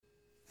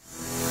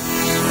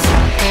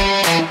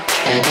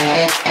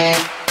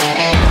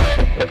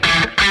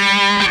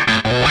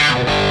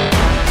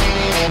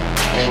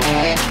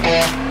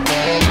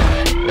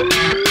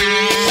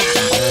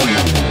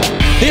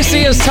This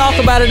is Talk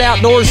About It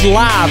Outdoors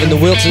live in the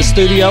Wilson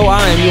studio.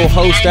 I am your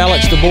host,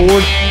 Alex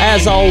DeBoard.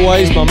 As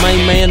always, my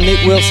main man,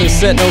 Nick Wilson,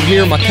 sitting over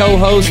here, my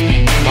co-host.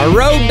 My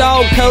road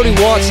dog, Cody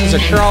Watson's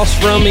across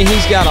from me.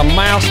 He's got a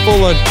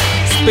mouthful of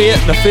spit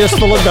and a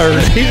fistful of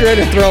dirt. He's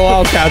ready to throw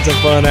all kinds of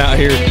fun out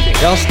here.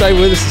 Y'all stay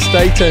with us and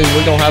stay tuned.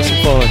 We're going to have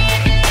some fun.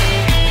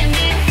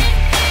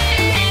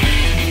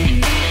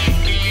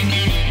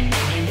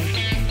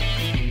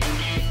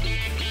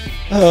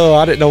 Oh,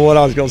 I didn't know what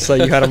I was going to say.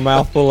 You had a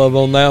mouthful of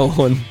on that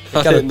one.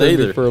 I Kind of didn't threw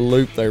either. me for a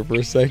loop there for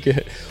a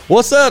second.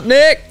 What's up,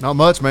 Nick? Not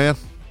much, man.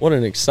 What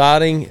an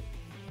exciting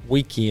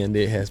weekend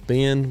it has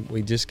been.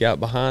 We just got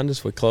behind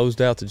us. We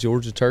closed out the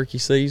Georgia turkey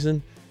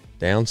season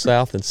down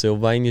south in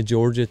Sylvania,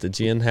 Georgia at the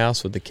Gin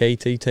House with the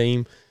KT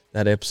team.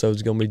 That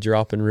episode's going to be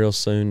dropping real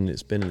soon.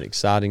 It's been an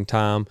exciting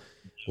time.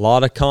 A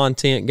lot of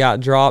content got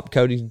dropped.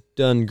 Cody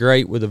done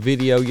great with a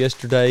video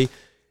yesterday,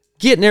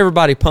 getting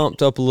everybody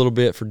pumped up a little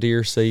bit for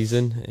deer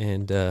season.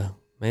 And,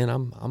 man,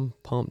 I'm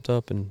pumped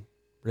up and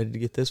ready to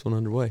get this one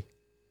underway.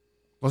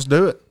 Let's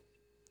do it.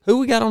 Who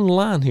we got on the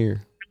line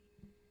here?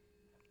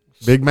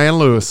 Big man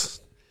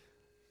Lewis.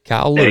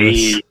 Kyle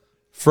Lewis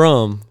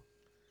from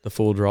the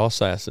Full Draw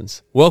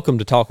Assassins. Welcome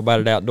to Talk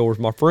About It Outdoors,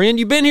 my friend.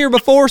 You've been here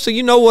before, so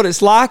you know what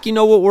it's like. You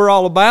know what we're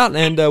all about,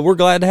 and we're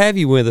glad to have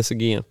you with us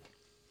again.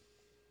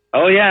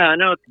 Oh, yeah, I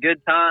know. It's a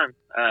good time.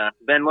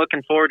 Been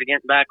looking forward to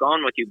getting back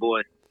on with you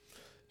boys.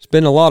 It's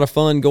been a lot of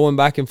fun going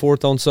back and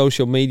forth on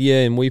social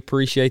media, and we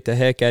appreciate the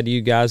heck out of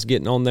you guys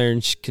getting on there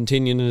and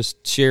continuing to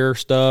share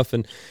stuff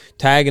and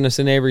tagging us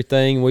in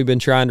everything. We've been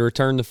trying to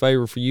return the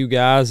favor for you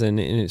guys, and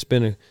it's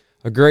been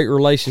a great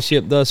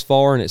relationship thus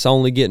far, and it's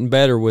only getting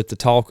better with the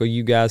talk of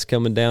you guys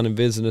coming down and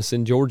visiting us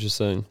in Georgia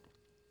soon.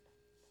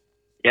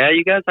 Yeah,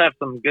 you guys have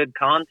some good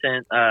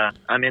content.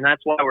 I mean,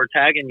 that's why we're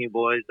tagging you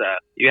boys.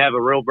 You have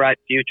a real bright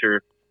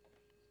future.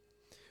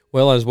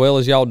 Well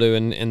as y'all do,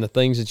 and the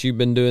things that you've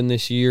been doing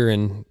this year,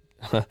 and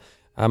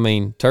I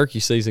mean,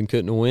 turkey season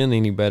couldn't have went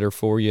any better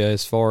for you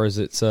as far as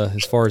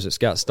it's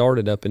got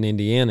started up in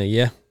Indiana.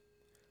 Yeah.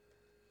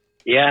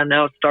 Yeah,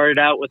 no, it started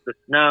out with the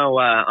snow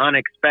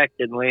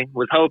unexpectedly.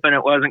 Was hoping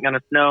it wasn't going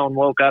to snow and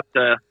woke up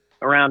to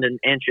around an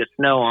inch of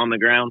snow on the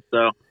ground.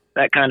 So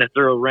that kind of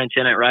threw a wrench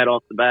in it right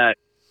off the bat.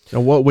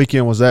 And what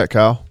weekend was that,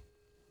 Kyle?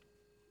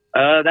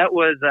 That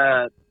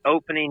was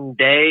opening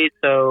day,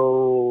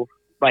 so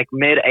like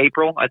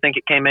mid-April. I think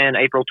it came in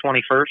April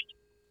 21st.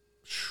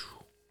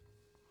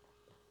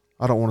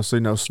 I don't want to see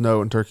no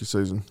snow in turkey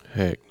season.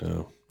 Heck no.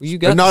 Well, you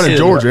got But not in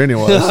Georgia,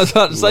 anyway. I was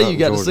about to say Not you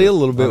got in to see a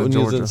little bit Not in when you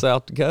was in Georgia.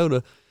 South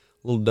Dakota.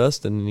 A little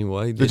dusting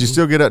anyway. Did you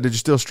still get out? Did you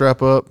still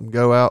strap up and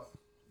go out?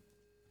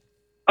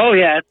 Oh,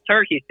 yeah, it's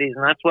turkey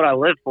season. That's what I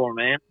live for,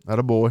 man.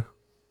 Atta boy.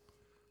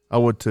 I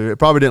would too. It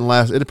probably didn't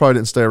last. It probably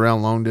didn't stay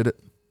around long, did it?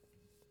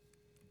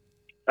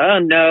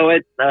 No,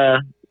 it's, by,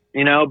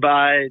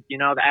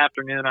 the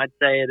afternoon, I'd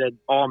say it had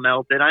all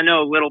melted. I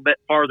know a little bit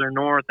farther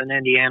north in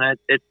Indiana,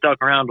 it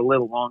stuck around a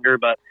little longer,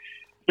 but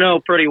snow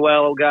pretty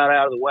well got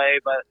out of the way,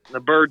 but the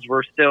birds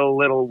were still a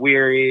little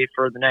weary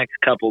for the next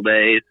couple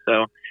days,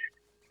 so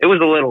it was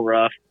a little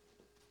rough.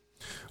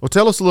 Well,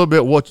 tell us a little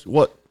bit what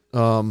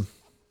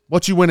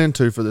you went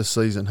into for this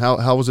season.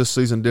 How was this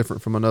season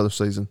different from another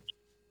season?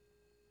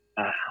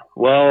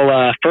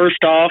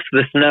 First off,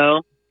 the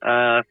snow.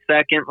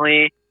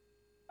 Secondly,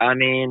 I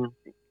mean,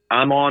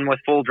 I'm on with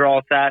Full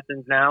Draw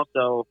Assassins now,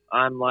 so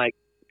I'm like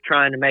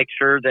trying to make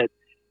sure that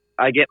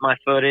I get my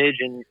footage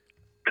and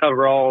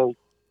cover all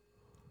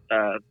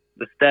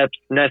the steps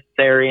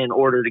necessary in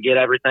order to get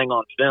everything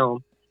on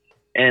film.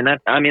 And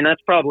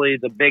that's probably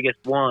the biggest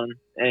one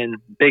and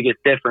biggest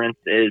difference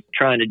is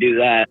trying to do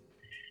that.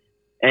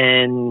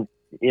 And,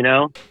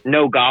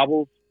 no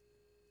gobbles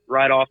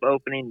right off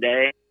opening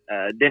day.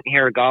 Didn't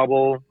hear a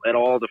gobble at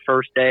all the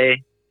first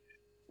day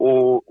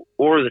or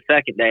the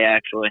second day,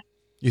 actually.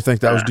 You think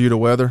that was due to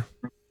weather?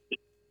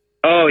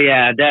 Oh,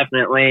 yeah,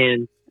 definitely.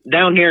 And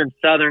down here in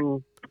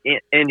southern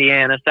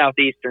Indiana,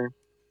 southeastern,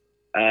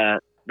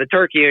 the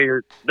turkey,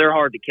 they're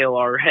hard to kill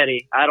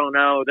already. I don't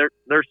know.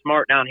 They're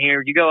smart down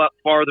here. You go up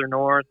farther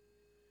north,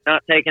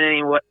 not taking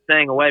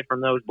anything away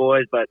from those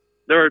boys, but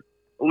they're a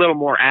little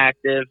more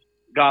active,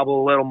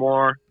 gobble a little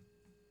more.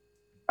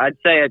 I'd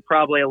say it's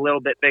probably a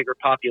little bit bigger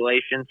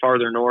population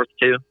farther north,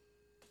 too.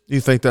 Do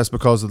you think that's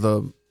because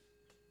of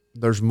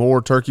there's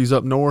more turkeys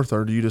up north,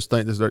 or do you just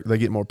think they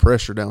get more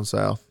pressure down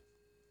south?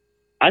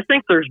 I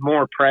think there's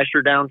more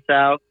pressure down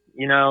south.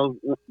 The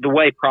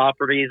way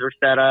properties are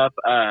set up,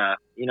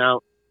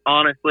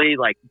 honestly,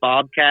 like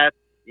bobcats,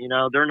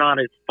 they're not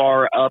as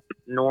far up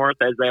north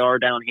as they are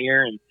down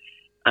here. And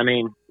I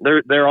mean,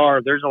 there's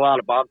a lot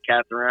of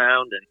bobcats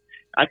around, and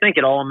I think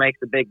it all makes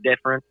a big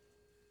difference.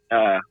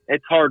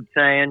 It's hard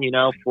saying,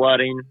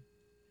 flooding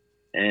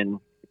and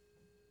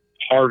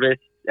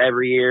harvest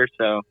every year.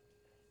 So,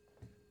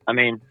 I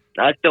mean,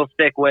 I still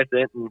stick with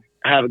it and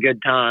have a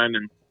good time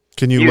and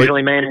Can you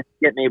usually manage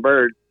to get me a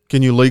bird.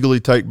 Can you legally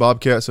take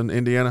bobcats in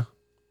Indiana?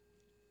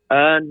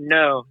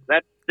 No,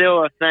 that's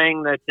still a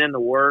thing that's in the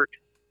works.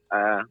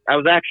 I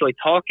was actually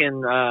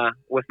talking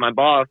with my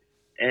boss,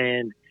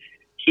 and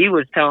he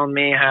was telling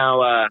me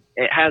how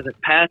it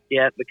hasn't passed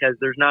yet because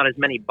there's not as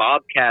many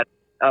bobcats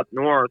up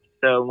north.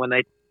 So when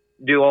they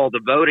do all the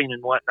voting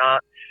and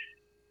whatnot,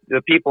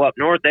 the people up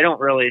north, they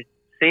don't really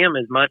see them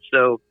as much,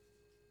 so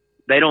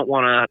they don't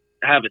want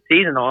to have a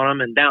season on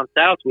them. And down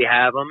south, we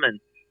have them,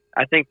 and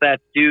I think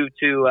that's due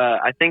to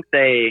I think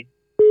they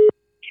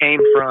came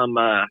from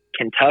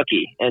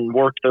Kentucky and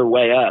worked their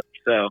way up.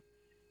 So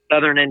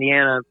southern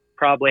Indiana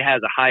probably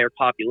has a higher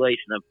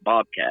population of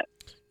bobcats.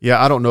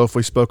 Yeah, I don't know if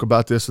we spoke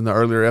about this in the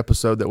earlier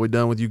episode that we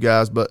done with you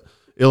guys, but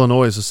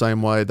Illinois is the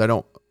same way. They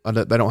don't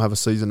have a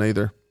season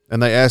either,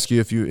 and they ask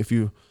you if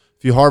you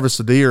harvest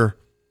a deer.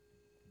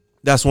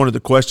 That's one of the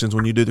questions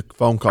when you do the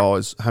phone call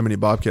is how many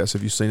bobcats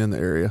have you seen in the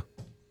area.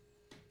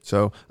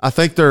 So I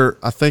think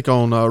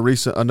on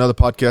another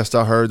podcast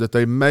I heard that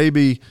they may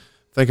be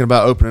thinking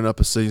about opening up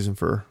a season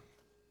for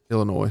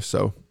Illinois.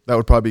 So that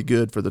would probably be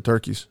good for the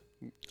turkeys.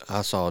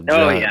 I saw a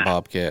giant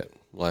bobcat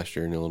last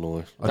year in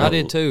Illinois. I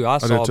did too. I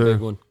saw a big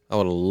one. I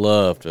would have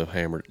loved to have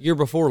hammered it. Year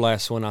before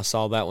last when I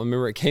saw that one,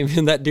 remember it came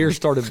in, that deer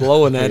started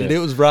blowing at it. It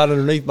was right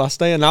underneath my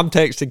stand. I'm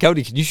texting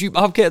Cody, can you shoot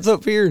bobcats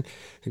up here?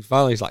 And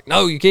finally he's like,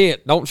 no, you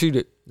can't. Don't shoot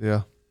it.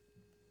 Yeah.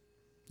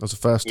 That's a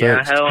fast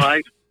text. Yeah, hell,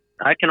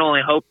 I can only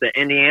hope that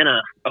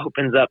Indiana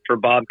opens up for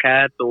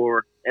bobcats,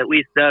 or at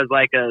least does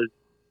like a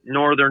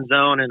northern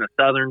zone and a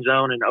southern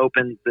zone and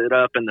opens it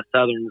up in the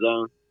southern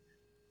zone.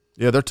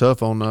 Yeah, they're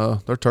tough on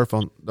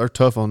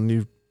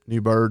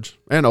new birds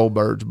and old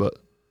birds, but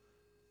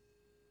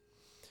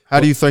how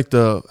do you think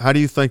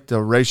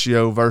the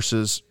ratio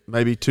versus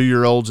maybe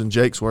 2-year-olds and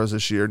Jakes was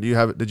this year?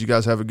 Did you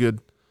guys have a good?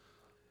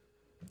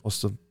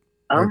 What's the?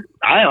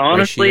 I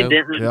honestly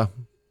didn't. Yeah.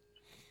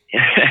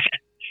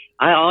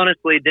 I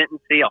honestly didn't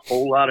see a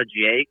whole lot of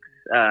Jakes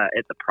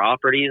at the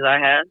properties I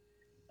had.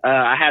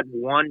 I had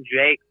one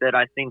Jake that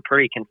I seen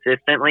pretty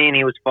consistently, and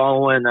he was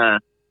following the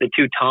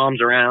 2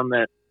 toms around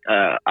that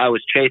I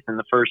was chasing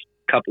the first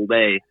couple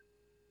days.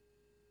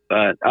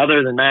 But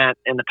other than that,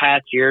 in the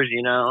past years,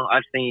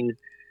 I've seen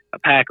a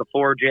pack of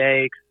 4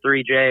 Jakes,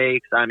 3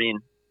 Jakes. I mean,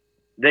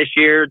 this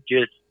year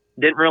just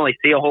didn't really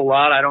see a whole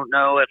lot. I don't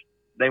know if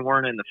they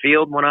weren't in the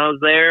field when I was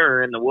there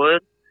or in the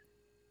woods,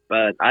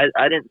 but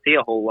I didn't see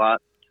a whole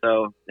lot.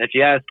 So if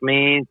you ask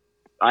me,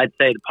 I'd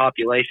say the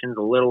population's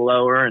a little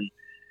lower, and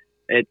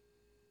it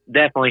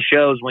definitely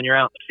shows when you're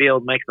out in the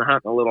field, makes the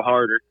hunting a little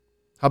harder.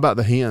 How about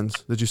the hens?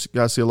 Did you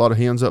guys see a lot of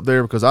hens up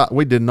there? Because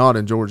we did not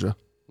in Georgia.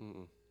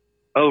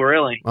 Oh,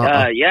 really?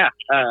 Yeah.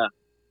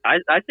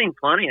 I seen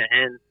plenty of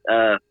hens.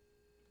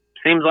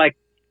 Seems like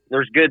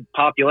there's good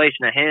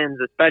population of hens,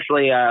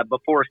 especially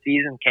before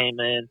season came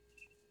in.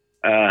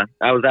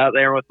 I was out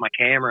there with my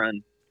camera,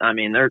 and I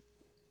mean, their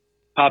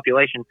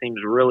population seems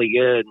really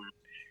good. And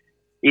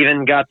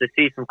even got to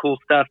see some cool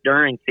stuff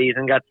during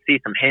season. Got to see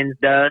some hens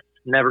dust.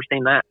 Never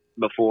seen that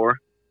before,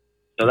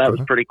 so that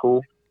was pretty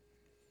cool.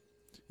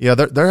 Yeah,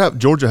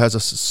 Georgia has a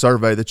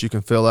survey that you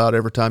can fill out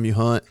every time you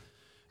hunt,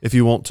 if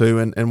you want to.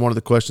 And one of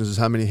the questions is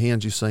how many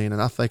hens you've seen.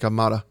 And I think I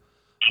might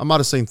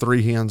have seen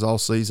 3 hens all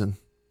season.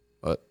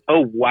 But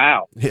oh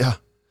wow! Yeah,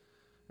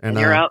 and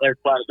you're out there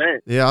quite a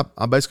bit. Yeah,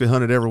 I basically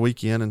hunted every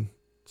weekend and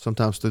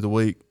sometimes through the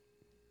week.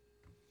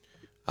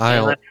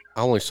 I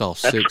only saw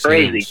 6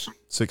 crazy. hens.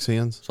 6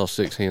 hens? Saw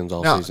 6 hens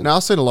all season. Now,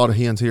 I've seen a lot of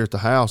hens here at the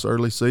house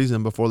early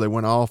season before they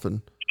went off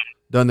and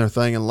done their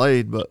thing and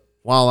laid. But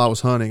while I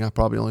was hunting, I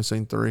probably only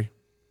seen 3.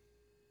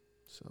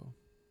 So,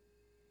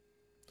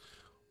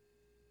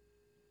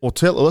 well,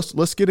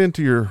 let's get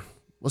into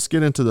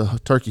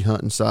the turkey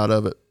hunting side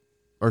of it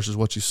versus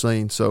what you've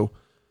seen. So,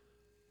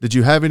 did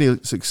you have any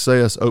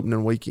success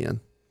opening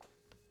weekend?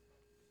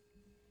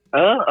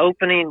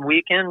 Opening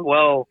weekend?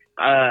 Well,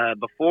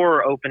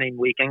 before opening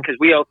weekend, because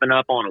we open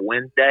up on a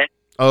Wednesday.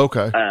 Oh,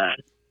 okay.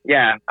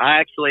 Yeah, I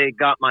actually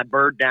got my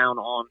bird down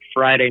on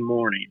Friday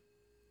morning.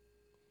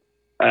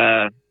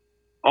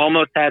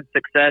 Almost had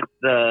success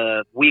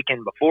the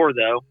weekend before,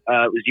 though.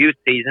 It was youth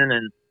season,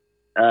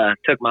 and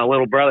took my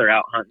little brother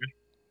out hunting.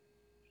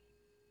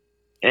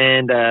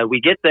 And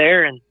we get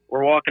there, and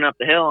we're walking up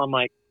the hill. I'm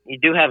like, you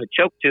do have a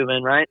choke tube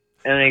in, right?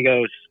 And he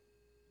goes,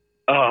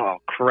 oh,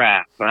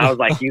 crap. And I was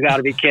like, you got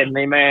to be kidding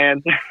me,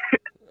 man.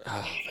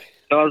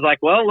 So I was like,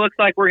 well, looks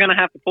like we're going to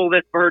have to pull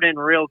this bird in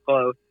real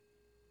close.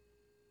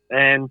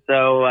 And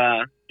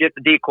so get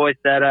the decoy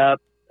set up,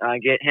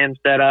 get him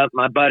set up.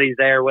 My buddy's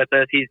there with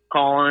us. He's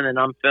calling, and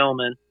I'm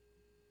filming.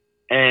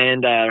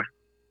 And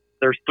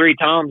there's 3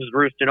 toms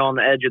roosted on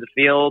the edge of the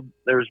field.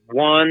 There's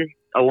 1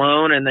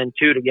 alone and then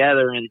 2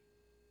 together, and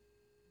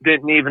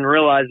didn't even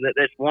realize that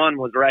this one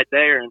was right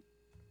there. And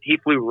he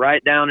flew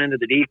right down into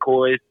the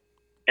decoys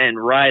and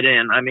right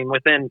in. I mean,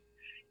 within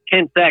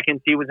 10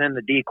 seconds, he was in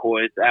the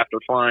decoys after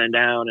flying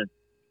down. And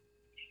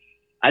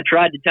I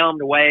tried to tell him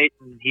to wait,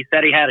 and he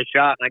said he had a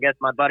shot, and I guess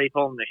my buddy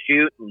told him to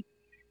shoot, and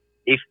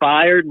he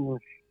fired, and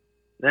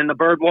then the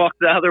bird walked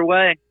the other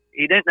way.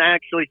 He didn't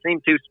actually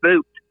seem too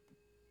spooked.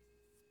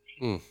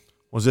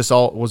 Was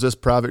this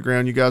private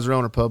ground you guys are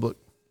on or public?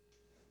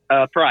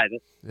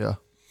 Private. Yeah.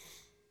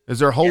 Is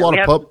there a whole lot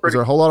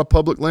of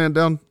public land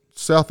down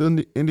south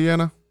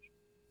Indiana?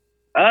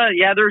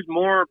 Yeah, there's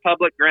more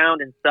public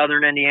ground in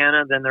southern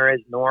Indiana than there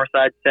is north,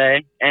 I'd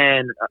say.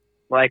 And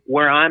like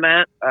where I'm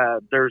at,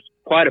 there's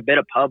quite a bit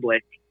of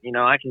public. You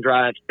know, I can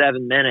drive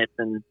 7 minutes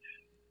and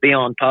be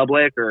on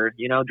public, or,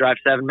 you know, drive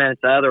 7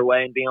 minutes the other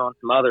way and be on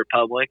some other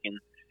public. And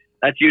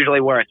that's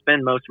usually where I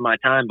spend most of my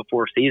time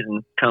before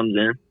season comes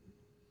in.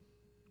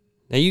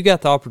 Now, you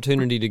got the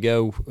opportunity to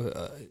go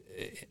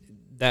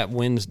that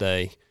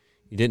Wednesday.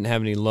 You didn't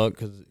have any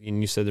luck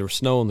and you said there was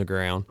snow on the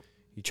ground.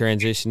 You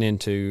transitioned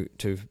into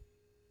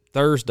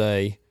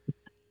Thursday.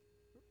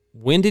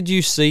 When did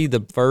you see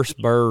the first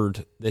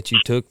bird that you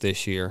took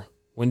this year?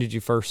 When did you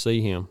first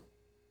see him?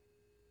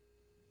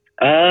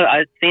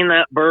 I'd seen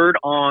that bird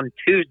on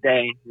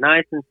Tuesday.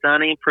 Nice and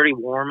sunny, pretty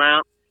warm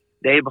out.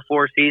 Day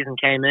before season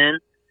came in.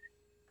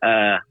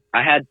 I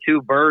had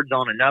 2 birds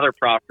on another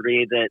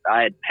property that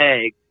I had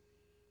pegged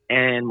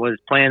and was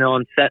planning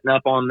on setting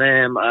up on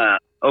them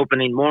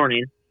opening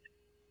morning.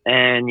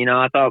 And, you know,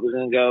 I thought it was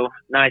going to go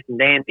nice and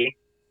dandy.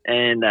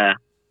 And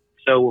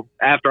so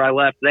after I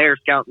left there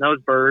scouting those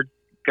birds,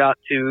 got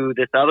to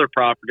this other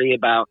property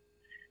about,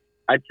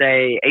 I'd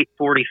say,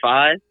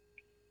 8:45.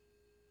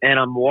 And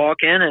I'm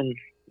walking, and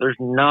there's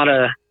not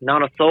a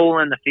soul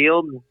in the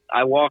field. And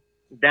I walk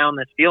down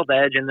this field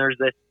edge, and there's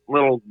this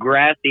little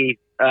grassy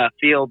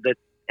field that's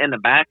in the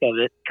back of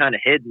it, kind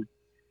of hidden.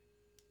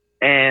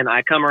 And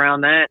I come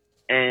around that,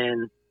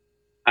 and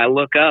I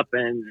look up,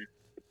 and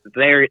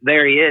there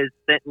he is,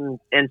 sitting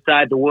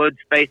inside the woods,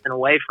 facing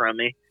away from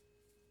me.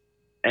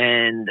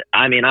 And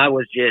I mean, I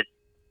was just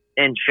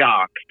in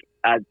shock.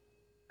 I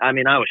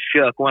mean, I was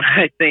shook when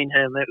I seen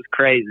him. It was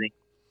crazy.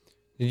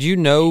 Did you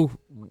know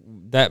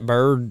that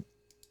bird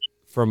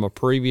from a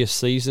previous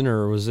season,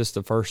 or was this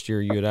the first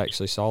year you had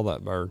actually saw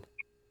that bird?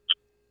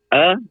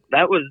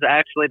 That was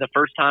actually the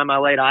first time I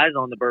laid eyes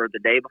on the bird, the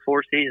day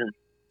before season.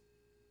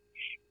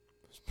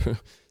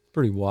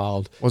 Pretty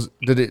wild.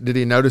 Did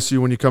he notice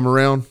you when you come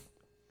around?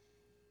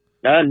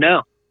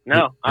 No.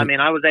 I mean,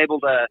 I was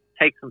able to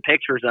take some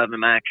pictures of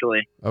him,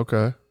 actually.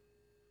 Okay.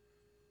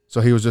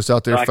 So he was just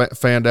out there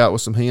fanned out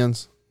with some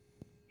hens?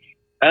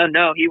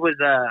 No, he was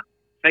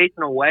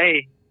facing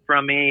away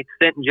from me,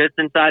 sitting just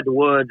inside the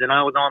woods, and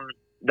I was on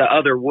the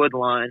other wood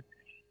line.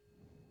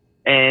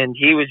 And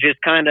he was just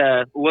kind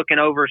of looking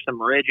over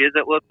some ridges,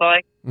 it looked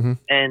like. Mm-hmm.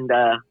 And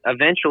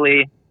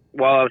eventually,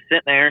 while I was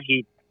sitting there,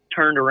 he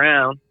turned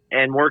around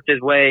and worked his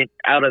way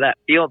out of that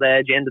field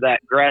edge into that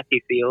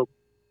grassy field,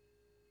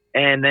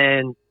 and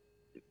then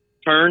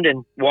turned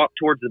and walked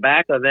towards the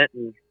back of it.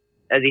 And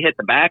as he hit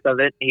the back of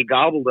it, he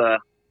gobbled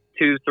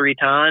 2-3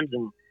 times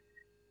and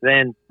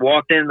then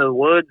walked into the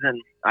woods, and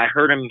I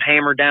heard him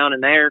hammer down in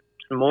there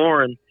some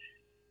more. And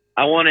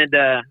I wanted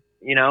to,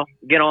 you know,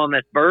 get on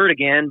this bird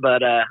again,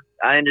 but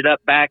I ended up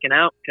backing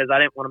out because I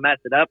didn't want to mess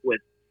it up with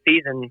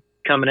season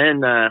coming in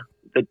the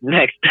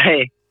next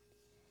day.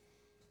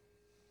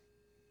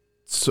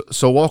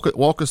 So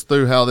walk us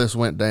through how this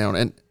went down.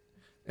 And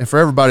for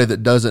everybody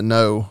that doesn't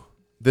know,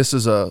 this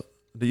is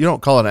you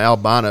don't call it an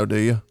albino, do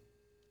you?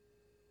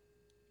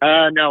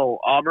 No,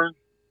 Auburn.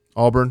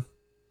 Auburn.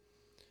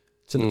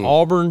 It's an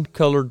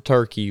auburn-colored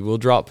turkey. We'll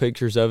drop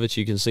pictures of it.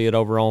 You can see it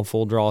over on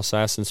Full Draw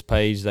Assassins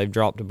page. They've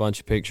dropped a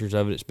bunch of pictures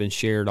of it. It's been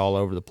shared all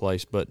over the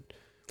place. But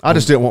I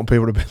just didn't want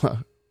people to be like,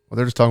 well,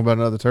 they're just talking about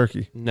another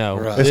turkey. No,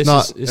 right.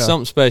 It's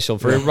something special.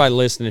 For everybody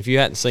listening, if you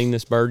hadn't seen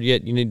this bird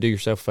yet, you need to do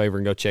yourself a favor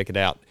and go check it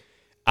out.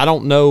 I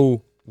don't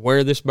know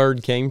where this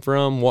bird came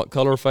from, what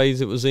color phase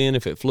it was in,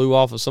 if it flew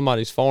off of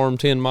somebody's farm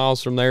 10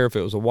 miles from there, if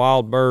it was a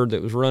wild bird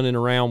that was running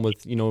around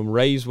with, you know,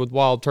 raised with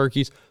wild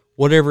turkeys,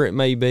 whatever it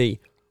may be.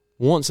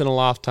 Once in a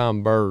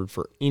lifetime bird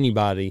for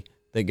anybody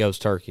that goes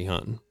turkey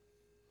hunting.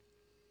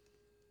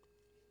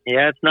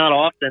 Yeah, it's not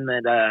often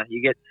that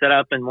you get set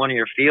up in one of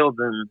your fields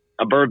and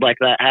a bird like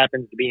that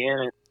happens to be in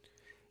it.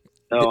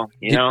 So,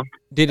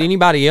 Did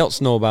anybody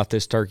else know about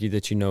this turkey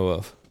that you know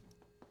of?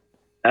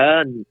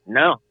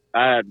 No.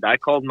 I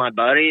called my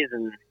buddies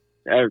and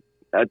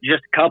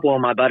just a couple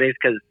of my buddies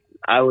because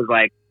I was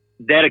like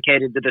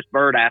dedicated to this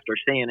bird after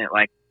seeing it.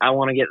 Like, I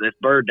want to get this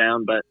bird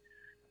down, but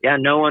yeah,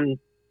 no one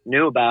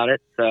knew about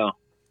it. So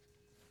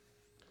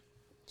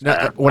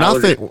now, when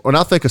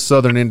I think of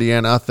southern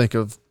Indiana, I think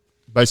of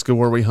basically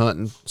where we hunt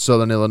in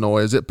southern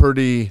Illinois. Is it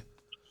pretty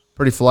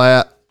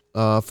flat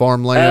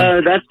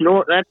farmland?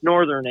 That's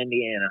northern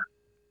Indiana.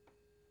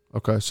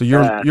 Okay, so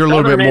you're a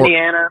little bit more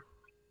Indiana.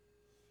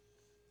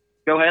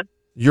 Go ahead.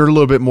 You're a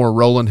little bit more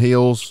rolling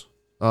hills,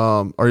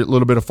 or a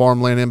little bit of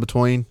farmland in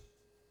between.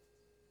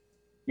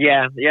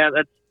 Yeah,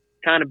 that's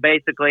kind of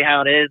basically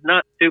how it is.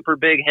 Not super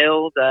big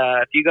hills.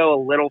 If you go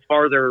a little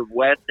farther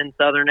west in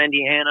southern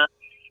Indiana,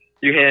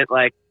 you hit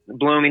like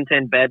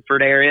Bloomington,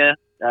 Bedford area,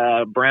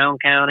 Brown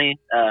County.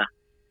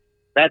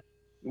 That's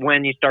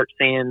when you start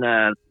seeing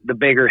the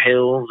bigger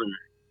hills. And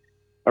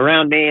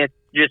around me, it's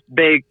just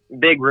big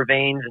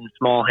ravines and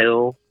small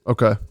hills.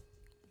 Okay.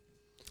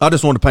 I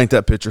just wanted to paint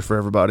that picture for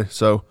everybody.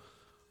 So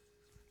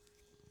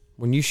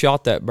when you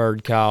shot that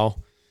bird, Kyle,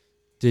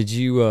 did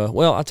you?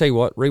 Well, I'll tell you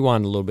what.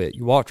 Rewind a little bit.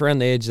 You walked around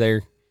the edge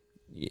there,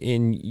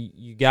 and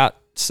you got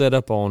set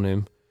up on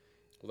him.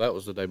 Well, that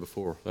was the day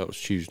before. That was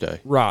Tuesday.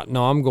 Right.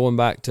 No, I'm going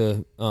back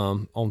to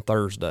on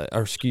Thursday.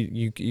 Or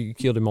you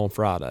killed him on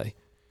Friday.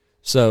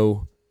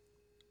 So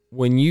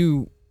when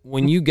you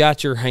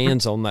got your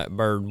hands on that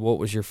bird, what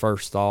was your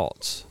first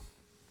thoughts?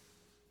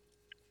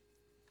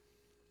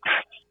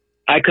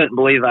 I couldn't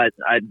believe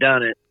I'd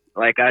done it.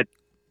 Like, I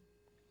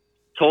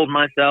told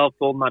my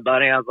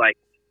buddy, I was like,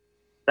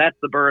 that's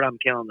the bird I'm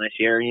killing this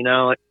year. You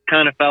know, it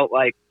kind of felt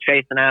like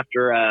chasing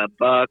after a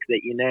buck that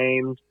you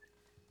named.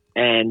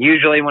 And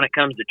usually when it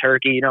comes to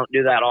turkey, you don't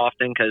do that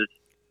often because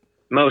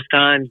most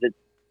times it's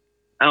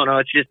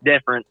just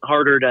different.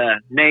 Harder to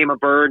name a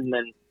bird and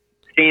then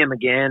see him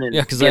again. And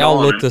yeah, because they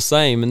all look the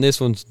same, and this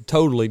one's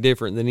totally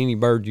different than any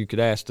bird you could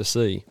ask to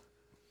see.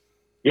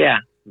 Yeah,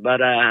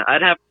 but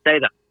I'd have to say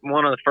that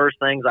one of the first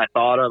things I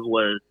thought of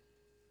was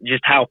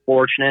just how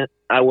fortunate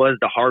I was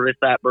to harvest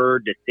that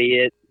bird, to see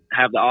it,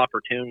 have the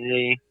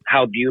opportunity,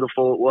 how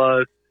beautiful it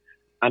was.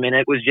 I mean,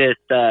 it was just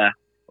a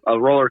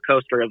roller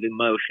coaster of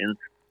emotions.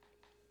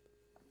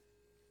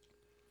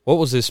 What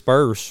was his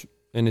spurs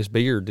and his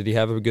beard? Did he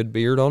have a good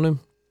beard on him?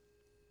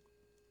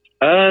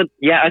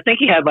 Yeah, I think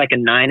he had like a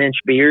 9-inch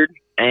beard,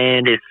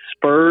 and his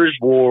spurs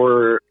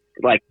were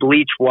like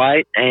bleach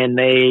white, and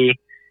they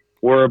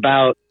were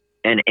about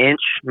an inch,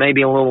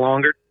 maybe a little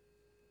longer.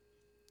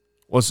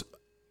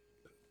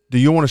 Do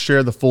you want to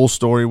share the full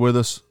story with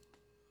us,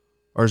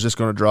 or is this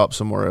going to drop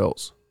somewhere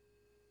else?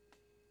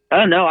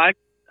 No, I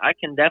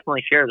can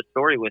definitely share the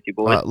story with you,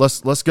 boys.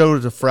 Let's go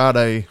to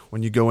Friday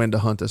when you go in to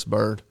hunt this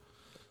bird.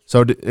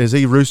 So is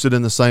he roosted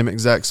in the same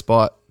exact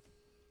spot?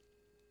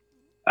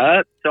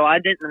 So I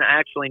didn't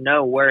actually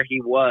know where he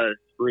was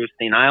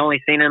roosting. I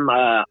only seen him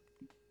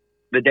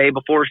the day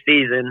before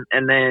season,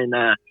 and then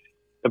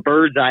the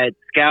birds I had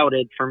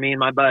scouted for me and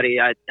my buddy.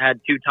 I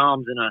had 2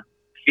 toms in a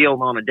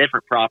field on a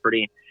different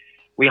property.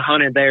 We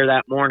hunted there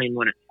that morning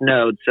when it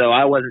snowed, so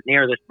I wasn't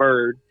near this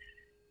bird,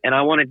 and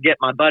I wanted to get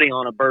my buddy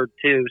on a bird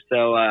too.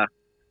 So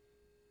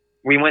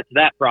we went to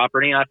that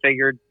property. I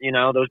figured,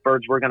 those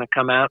birds were going to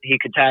come out. He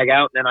could tag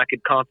out, and then I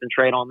could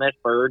concentrate on this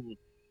bird. And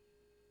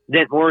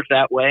didn't work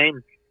that way.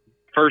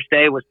 First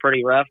day was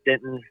pretty rough.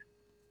 Didn't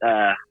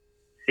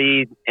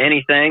see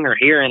anything or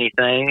hear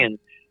anything. And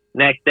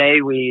next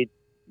day we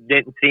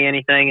didn't see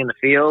anything in the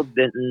field.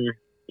 Didn't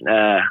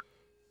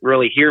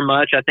really hear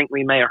much. I think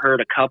we may have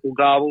heard a couple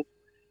gobbles,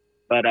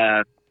 but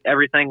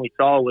everything we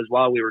saw was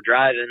while we were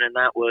driving, and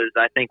that was,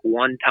 I think,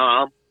 1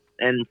 tom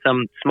in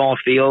some small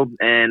field,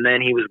 and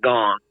then he was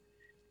gone.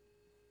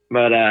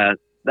 But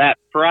that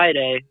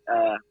Friday,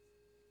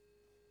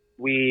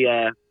 we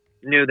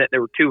knew that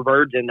there were 2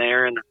 birds in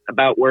there and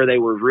about where they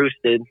were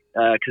roosted,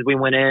 because we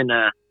went in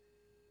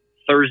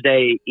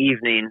Thursday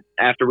evening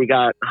after we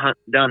got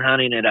done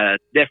hunting at a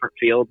different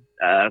field.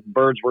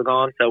 Birds were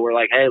gone, so we're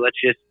like, hey, let's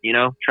just,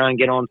 try and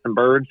get on some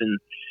birds, and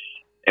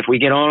if we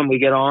get on them, we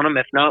get on them.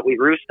 If not, we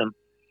roost them.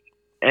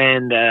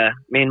 And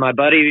me and my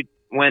buddy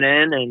went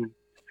in and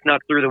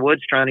snuck through the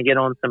woods trying to get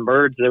on some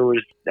birds. There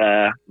was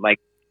like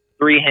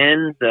 3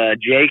 hens,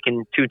 Jake,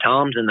 and 2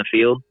 toms in the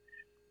field.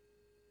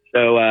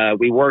 So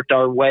we worked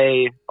our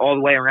way all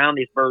the way around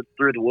these birds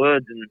through the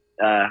woods,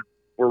 and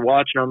we're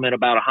watching them at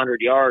about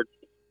 100 yards.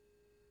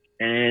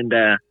 And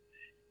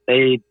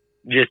they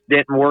just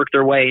didn't work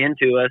their way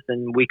into us,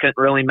 and we couldn't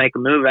really make a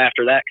move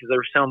after that because there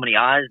were so many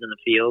eyes in the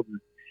field.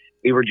 And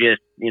we were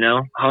just,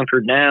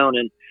 hunkered down.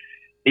 And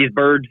these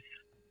birds,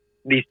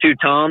 these 2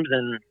 toms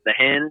and the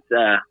hens,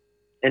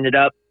 ended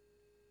up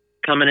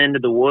coming into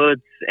the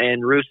woods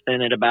and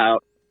roosting at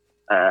about,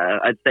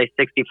 I'd say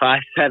 65,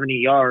 70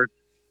 yards.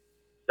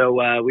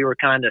 So we were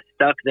kind of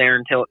stuck there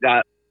until it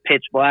got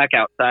pitch black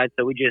outside.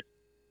 So we just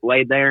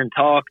laid there and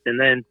talked. And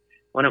then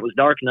when it was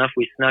dark enough,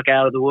 we snuck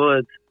out of the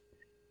woods.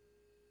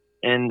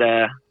 And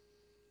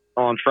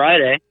on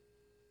Friday,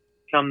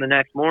 come the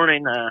next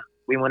morning,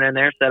 we went in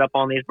there, set up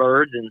on these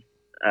birds, and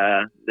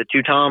the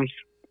 2 toms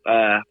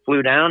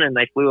flew down, and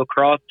they flew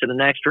across to the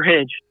next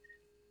ridge.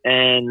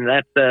 And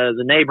that's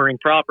the neighboring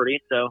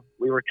property. So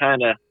we were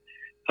kind of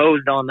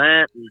hosed on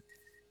that. And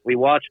we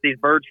watched these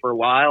birds for a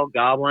while,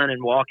 gobbling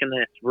and walking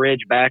this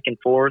ridge back and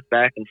forth.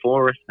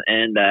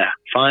 And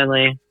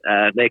finally,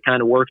 they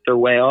kind of worked their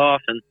way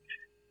off. And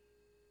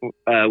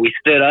we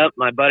stood up.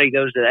 My buddy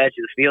goes to the edge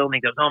of the field, and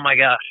he goes, oh, my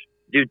gosh,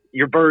 dude,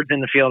 your bird's in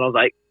the field. I was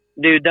like,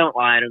 dude, don't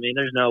lie to me.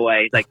 There's no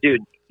way. He's like,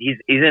 dude, he's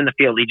in the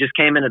field. He just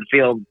came into the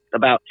field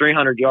about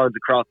 300 yards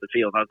across the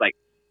field. I was like,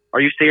 are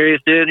you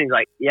serious, dude? And he's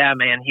like, yeah,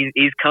 man,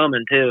 he's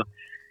coming too.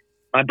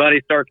 My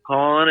buddy starts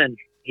calling, and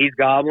he's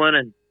gobbling,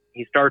 and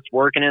he starts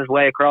working his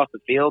way across the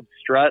field,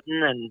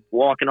 strutting and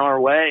walking our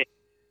way.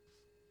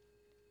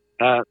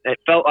 It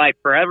felt like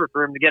forever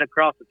for him to get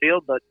across the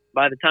field, but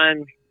by the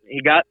time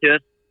he got to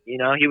us,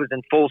 he was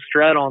in full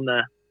strut on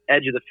the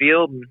edge of the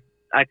field, and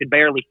I could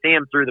barely see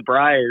him through the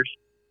briars.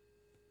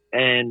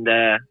 And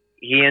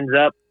he ends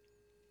up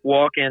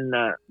walking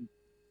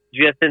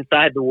just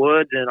inside the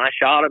woods, and I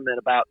shot him at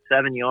about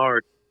 7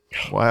 yards.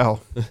 Wow.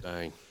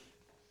 Dang.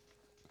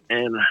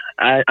 And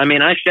I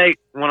mean, I shake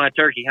when I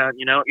turkey hunt,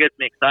 you know, it gets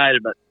me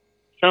excited, but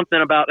something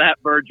about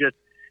that bird just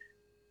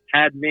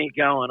had me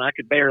going. I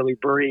could barely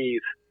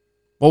breathe.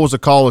 What was the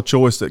call of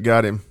choice that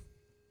got him?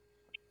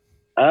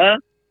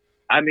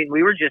 I mean,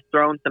 we were just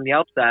throwing some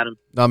yelps at him.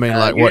 I mean,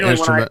 like what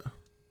instrument?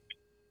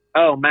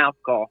 Mouth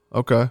call.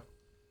 Okay.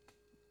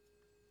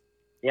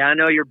 Yeah, I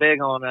know you're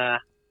big on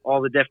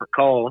all the different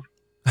calls.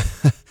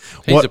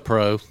 He's a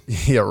pro.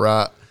 Yeah,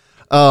 right.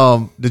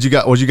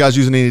 Was you guys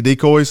using any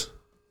decoys?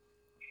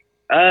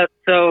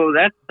 So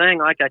that's the thing.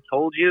 Like I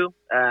told you,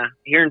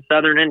 here in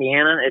southern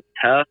Indiana, it's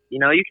tough. You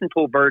know, you can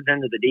pull birds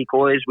into the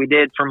decoys. We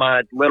did for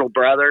my little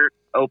brother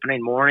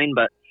opening morning,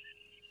 but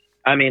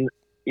I mean,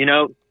 you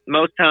know,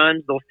 most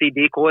times they'll see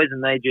decoys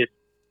and they just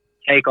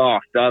take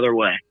off the other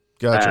way.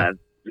 Gotcha.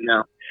 You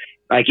know,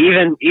 like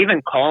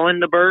even calling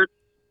the birds,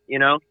 you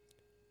know,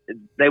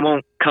 they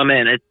won't come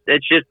in.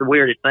 It's just the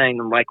weirdest thing.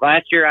 Like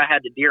last year, I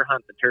had to deer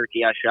hunt the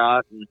turkey I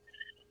shot, and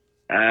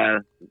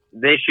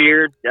this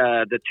year,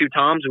 the 2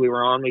 toms we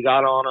were on, we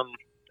got on them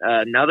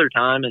another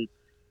time, and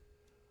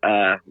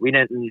we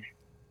didn't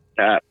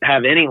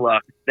have any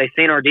luck. They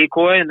seen our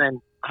decoy and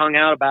then hung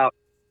out about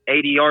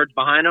 80 yards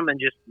behind them and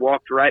just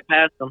walked right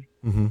past them.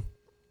 Mm-hmm.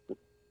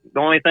 The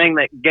only thing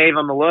that gave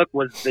them a look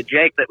was the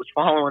Jake that was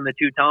following the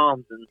 2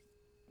 toms, and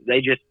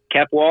they just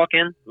kept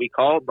walking. We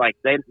called, like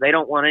they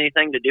don't want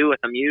anything to do with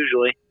them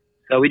usually,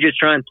 so we just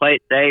try and play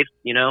it safe,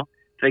 you know,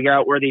 figure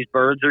out where these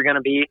birds are going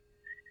to be,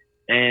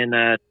 and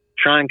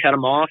try and cut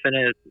them off.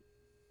 And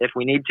if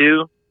we need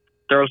to,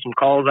 throw some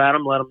calls at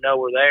them, let them know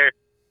we're there.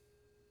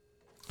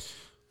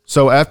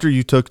 So after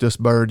you took this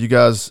bird, you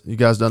guys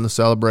done the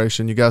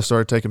celebration. You guys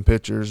started taking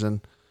pictures and,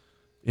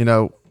 you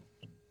know,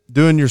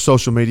 doing your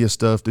social media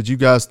stuff. Did you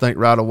guys think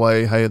right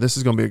away, hey, this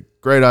is going to be a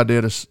great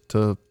idea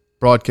to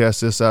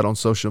broadcast this out on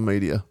social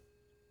media?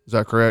 Is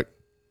that correct?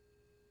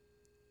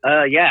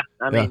 Yeah.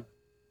 I mean,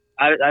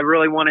 I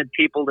really wanted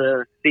people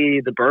to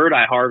see the bird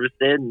I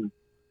harvested, and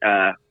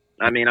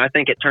I mean, I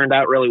think it turned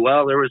out really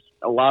well. There was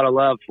a lot of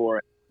love for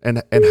it.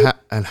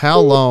 And how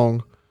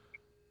long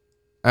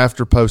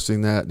after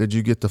posting that did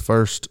you get the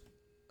first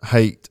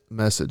hate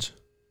message?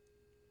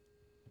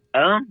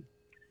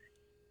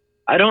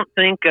 I don't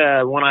think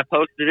when I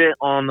posted it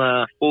on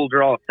the Full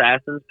Draw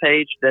Assassins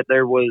page that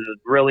there was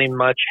really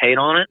much hate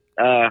on it.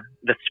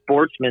 The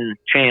Sportsman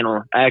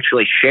channel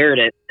actually shared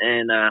it,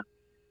 and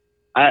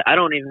I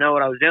don't even know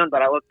what I was doing,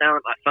 but I looked down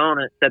at my phone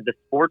and it said the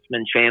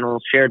Sportsman channel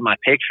shared my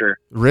picture.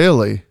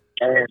 Really?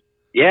 And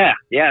yeah.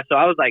 So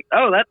I was like,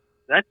 oh,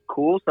 that's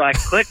cool. So I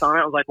clicked on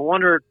it. I was like, I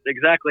wonder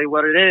exactly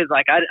what it is.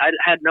 Like I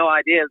had no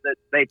idea that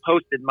they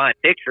posted my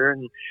picture,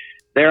 and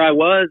there I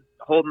was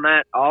holding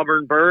that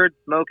Auburn bird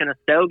smoking a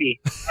stogie.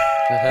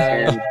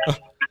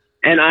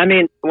 and I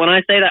mean, when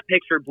I say that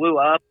picture blew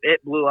up,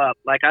 it blew up.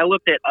 Like I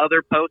looked at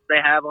other posts they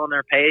have on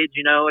their page,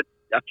 you know, it's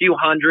a few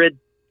hundred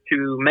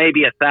to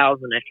maybe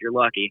 1,000 if you're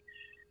lucky.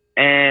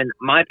 And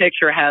my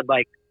picture had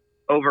like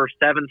over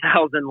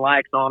 7,000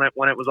 likes on it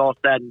when it was all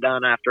said and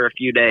done after a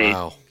few days.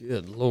 Wow.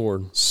 Good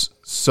Lord.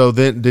 So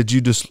then did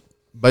you just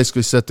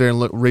basically sit there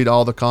and read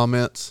all the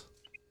comments?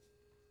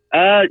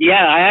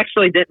 Yeah, I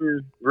actually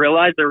didn't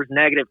realize there was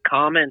negative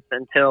comments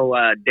until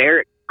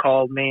Derek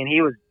called me, and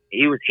he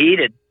was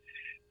heated.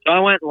 So I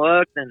went and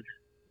looked, and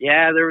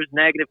yeah, there was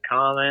negative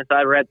comments.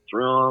 I read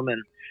through them,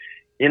 and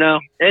you know,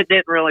 it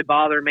didn't really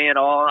bother me at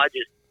all. I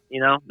just,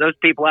 you know, those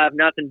people have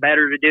nothing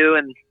better to do,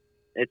 and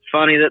it's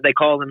funny that they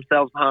call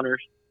themselves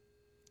hunters.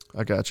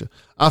 I got you.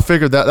 I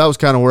figured that was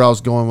kind of where I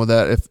was going with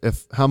that.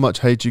 If how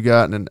much hate you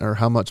got or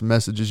how much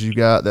messages you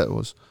got that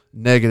was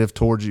negative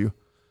towards you.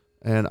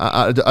 And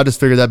I just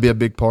figured that'd be a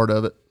big part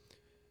of it.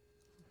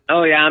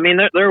 Oh yeah, I mean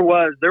there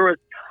was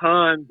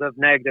tons of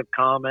negative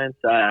comments,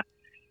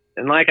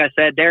 and like I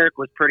said, Derek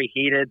was pretty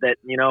heated that,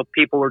 you know,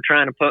 people were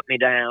trying to put me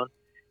down.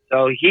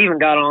 So he even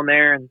got on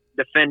there and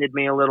defended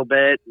me a little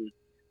bit,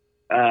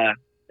 and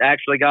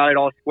actually got it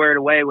all squared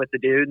away with the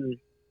dude. And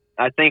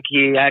I think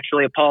he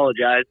actually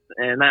apologized.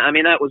 And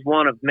that was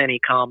one of many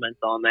comments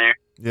on there.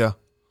 Yeah.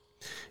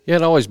 Yeah,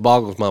 it always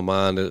boggles my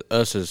mind that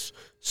us as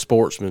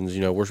sportsmen, you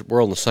know,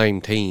 we're on the same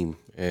team,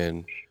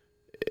 and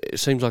it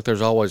seems like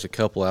there's always a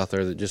couple out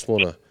there that just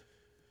want to,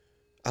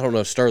 I don't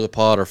know, stir the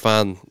pot or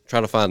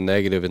try to find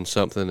negative in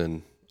something,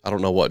 and I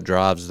don't know what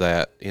drives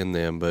that in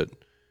them, but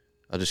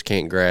I just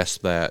can't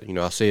grasp that. You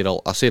know, I see it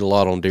a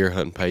lot on deer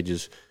hunting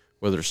pages,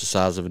 whether it's the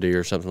size of a deer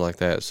or something like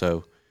that.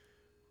 So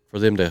for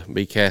them to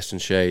be casting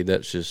shade,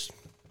 that's just,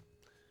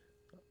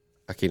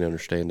 I can't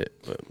understand it.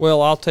 But.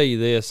 Well, I'll tell you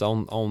this,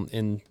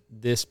 in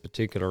this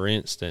particular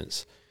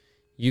instance,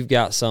 you've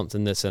got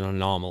something that's an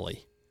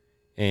anomaly,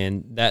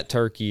 and that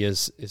turkey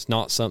is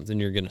not something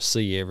you're going to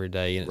see every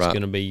day, and it's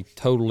going to be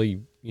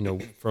totally, you know,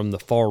 from the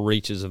far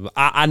reaches of.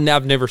 I've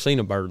never seen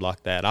a bird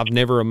like that. I've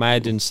never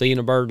imagined seeing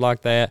a bird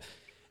like that,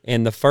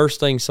 and the first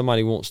thing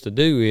somebody wants to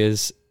do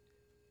is,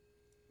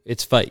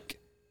 it's fake.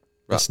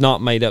 Right. It's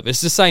not made up.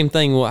 It's the same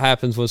thing what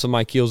happens when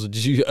somebody kills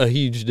a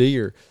huge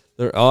deer.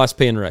 It's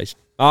pen raised.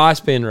 Oh,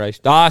 it's pen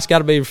raised. Oh, it's got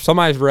to be,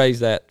 somebody's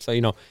raised that. So,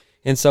 you know,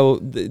 And so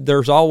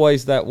there's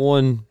always that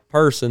one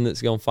person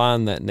that's going to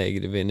find that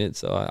negative in it.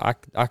 So I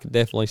could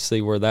definitely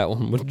see where that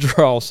one would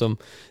draw some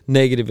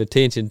negative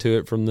attention to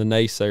it from the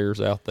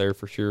naysayers out there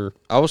for sure.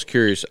 I was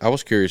curious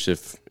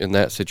if in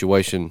that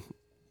situation,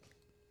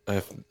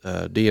 if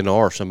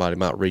DNR somebody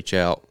might reach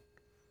out,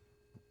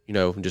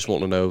 just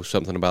wanting to know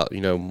something about,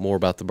 more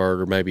about the bird,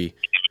 or maybe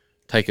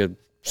take a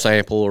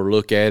sample or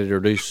look at it,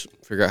 or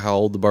figure out how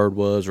old the bird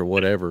was or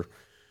whatever.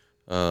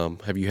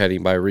 Have you had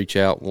anybody reach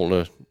out, want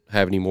to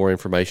have any more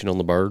information on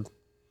the bird?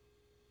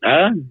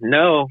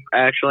 No,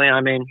 actually.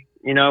 I mean,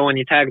 when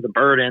you tag the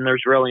bird in,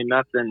 there's really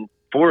nothing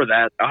for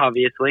that,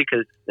 obviously,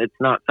 because it's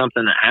not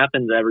something that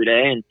happens every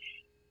day. And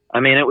I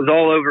mean, it was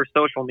all over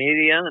social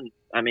media, and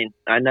I mean,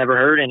 I never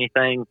heard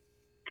anything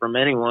from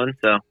anyone,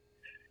 so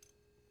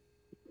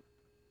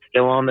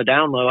still on the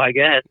down low, I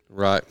guess.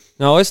 Right.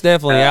 No, it's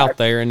definitely out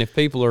there, and if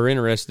people are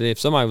interested, if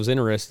somebody was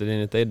interested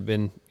in it, they'd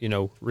been,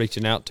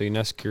 reaching out to you, and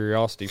that's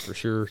curiosity for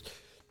sure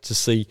to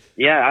see.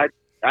 Yeah,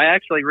 I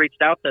actually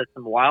reached out to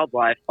some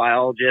wildlife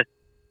biologists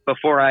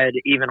before I had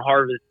even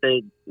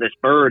harvested this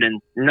bird, and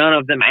none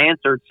of them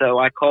answered. So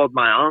I called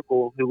my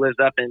uncle, who lives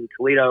up in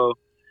Toledo,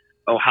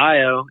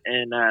 Ohio,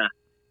 and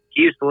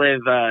he used to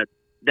live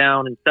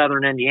down in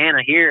southern Indiana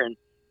here, and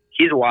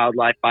he's a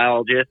wildlife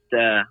biologist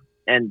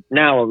and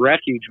now a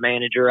refuge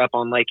manager up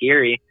on Lake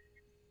Erie.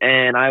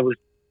 And I was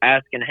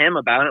asking him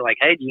about it, like,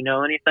 hey, do you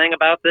know anything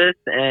about this?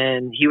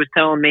 And he was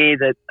telling me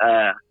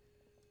that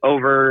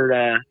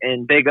over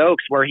in Big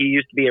Oaks, where he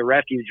used to be a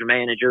refuge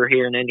manager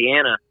here in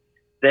Indiana,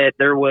 that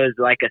there was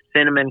like a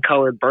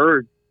cinnamon-colored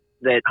bird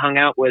that hung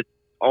out with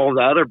all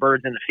the other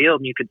birds in the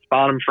field, and you could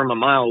spot him from a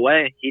mile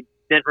away. He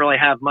didn't really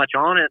have much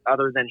on it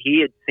other than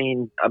he had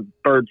seen a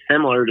bird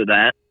similar to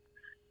that.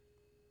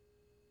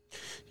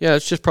 Yeah,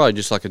 it's probably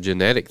just like a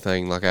genetic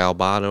thing, like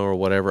albino or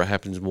whatever. It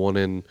happens one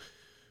in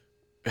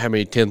how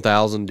many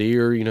 10,000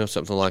 deer,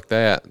 something like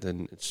that.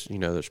 Then it's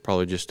there's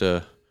probably just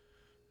a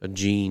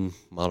gene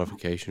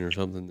modification or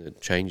something that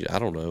changes. I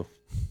don't know.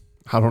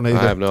 I don't either.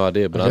 I have no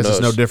idea, but I guess know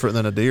it's no different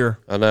than a deer.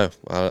 I know.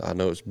 I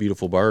know it's a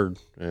beautiful bird,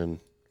 and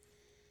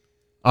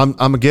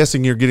I'm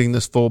guessing you're getting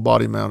this full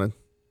body mounted.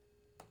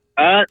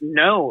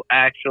 No,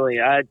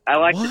 actually, I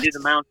like to do the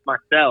mounts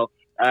myself.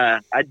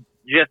 I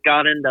just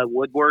got into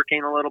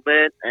woodworking a little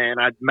bit, and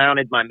I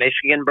mounted my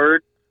Michigan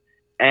bird,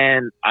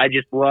 and I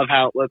just love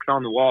how it looks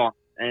on the wall.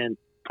 And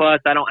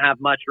plus, I don't have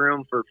much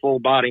room for full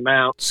body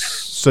mount.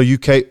 So you're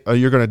going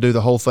to do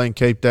the whole thing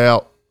caped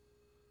out,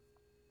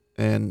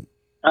 and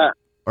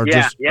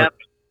yep.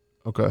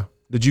 Okay.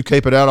 Did you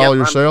cape it out all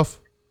yourself?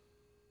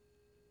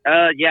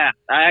 Yeah.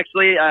 I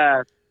actually,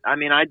 I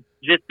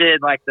just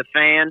did like the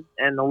fan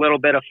and a little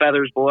bit of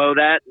feathers below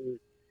that, and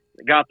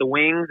got the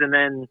wings, and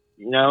then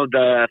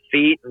the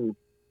feet and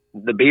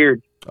the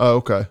beard. Oh,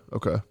 okay.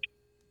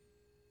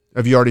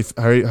 Have you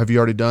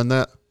already done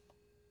that?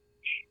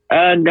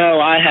 No,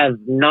 I have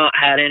not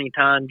had any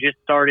time. Just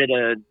started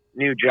a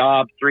new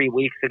job 3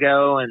 weeks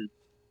ago, and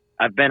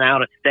I've been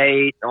out of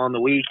state on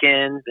the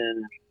weekends,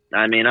 and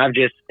I mean,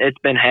 it's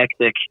been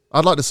hectic.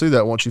 I'd like to see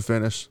that once you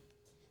finish.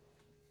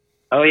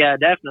 Oh yeah,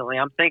 definitely.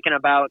 I'm thinking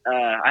about,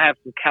 I have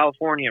some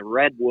California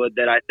redwood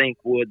that I think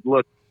would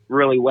look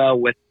really well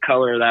with the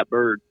color of that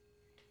bird.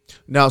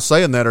 Now,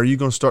 saying that, are you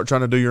going to start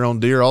trying to do your own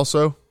deer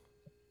also?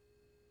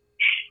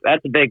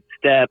 That's a big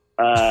step.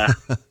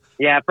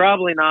 Yeah,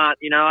 probably not.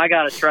 I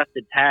got a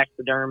trusted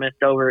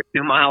taxidermist over at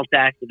 2 Mile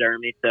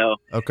Taxidermy, so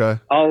okay,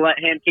 I'll let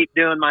him keep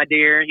doing my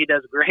deer. He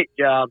does a great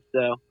job,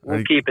 so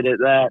we'll keep it at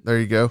that. There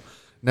you go.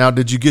 Now,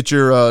 did you get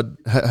your,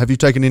 have you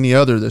taken any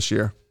other this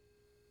year?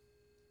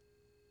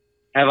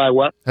 Have I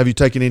what? Have you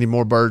taken any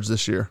more birds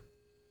this year?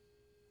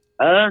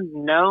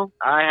 No,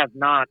 I have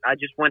not. I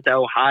just went to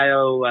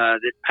Ohio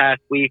this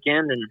past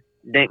weekend and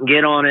didn't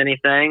get on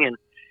anything, and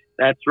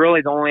that's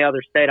really the only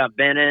other state I've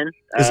been in.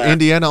 Is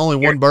Indiana only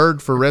one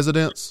bird for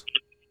residents?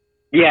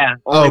 Yeah,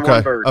 only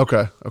one bird.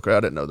 Okay, I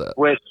didn't know that.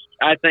 Which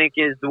I think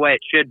is the way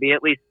it should be,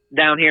 at least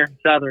down here in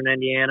southern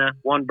Indiana.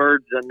 One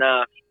bird's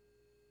enough.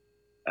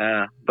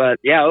 But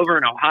yeah, over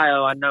in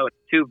Ohio, I know it's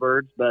 2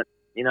 birds, but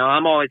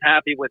I'm always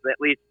happy with at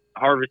least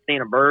harvesting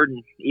a bird,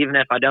 and even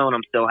if I don't,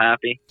 I'm still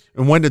happy.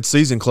 And when did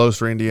season close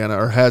for Indiana,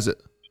 or has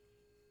it?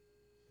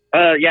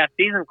 Yeah,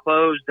 season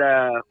closed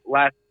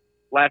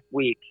last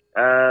week.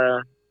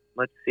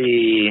 Let's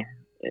see.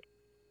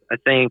 I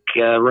think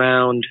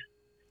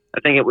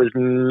it was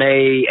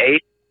May 8th.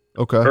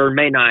 Okay. Or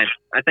May 9th.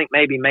 I think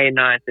maybe May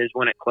 9th is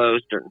when it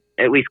closed, or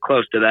at least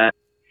close to that.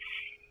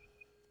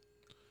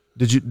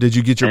 Did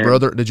you get your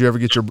brother? Did you ever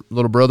get your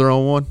little brother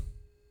on one?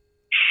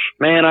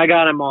 Man, I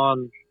got him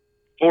on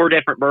 4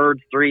 different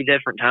birds 3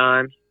 different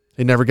times.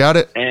 He never got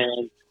it?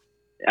 And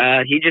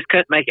he just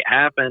couldn't make it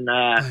happen.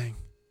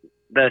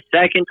 The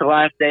second to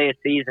last day of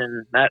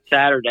season, that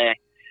Saturday,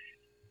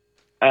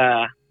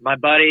 my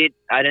buddy,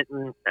 I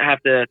didn't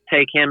have to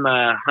take him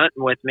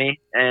hunting with me,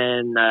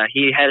 and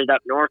he headed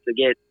up north to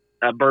get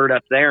a bird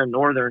up there in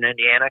northern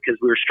Indiana because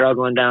we were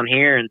struggling down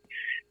here. And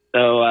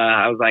so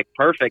I was like,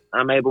 perfect.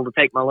 I'm able to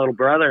take my little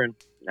brother. And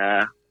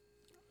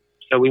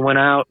so we went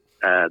out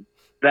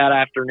that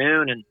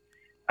afternoon, and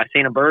I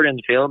seen a bird in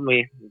the field, and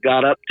we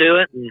got up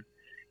to it, and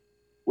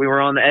we were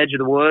on the edge of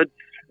the woods.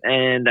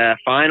 And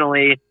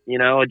finally,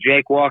 a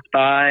Jake walked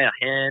by, a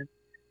hen,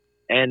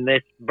 and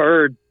this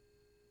bird,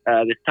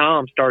 this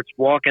Tom, starts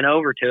walking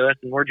over to us,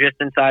 and we're just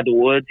inside the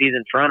woods. He's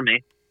in front of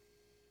me.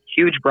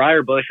 Huge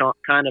briar bush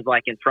kind of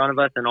like in front of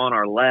us and on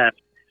our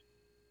left.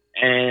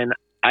 And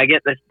I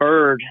get this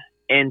bird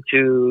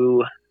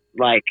into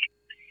like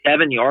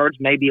 7 yards,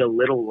 maybe a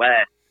little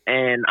less.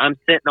 And I'm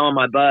sitting on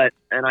my butt,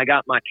 and I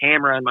got my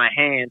camera in my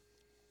hand,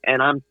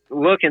 and I'm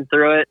looking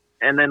through it,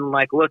 and then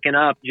like looking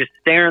up, just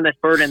staring this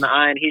bird in the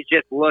eye, and he's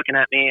just looking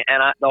at me.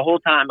 And the whole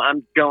time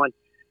I'm going,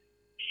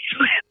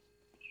 shoot him,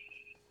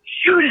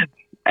 shoot him.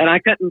 And I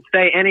couldn't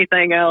say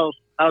anything else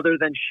other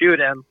than shoot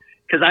him,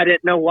 because I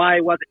didn't know why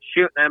he wasn't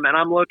shooting him. And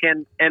I'm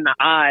looking in the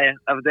eye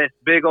of this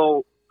big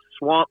old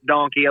swamp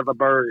donkey of a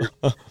bird.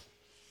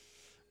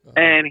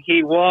 And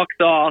he walks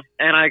off,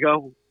 and I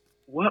go,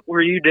 what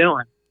were you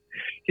doing?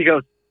 He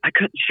goes, I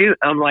couldn't shoot.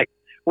 I'm like,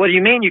 what do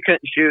you mean you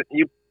couldn't shoot?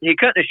 He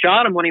couldn't have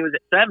shot him when he was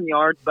at 7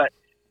 yards, but,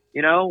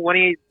 when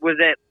he was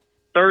at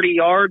 30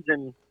 yards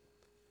and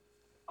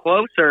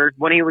closer,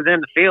 when he was in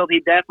the field, he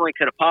definitely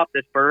could have popped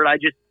this bird. I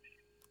just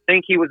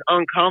think he was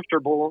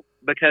uncomfortable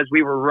because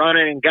we were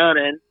running and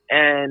gunning,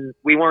 and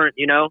we weren't,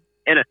 in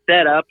a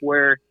setup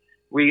where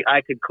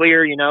I could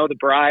clear, the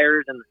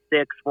briars and the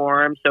sticks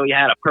for him, so he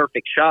had a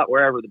perfect shot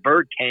wherever the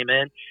bird came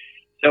in.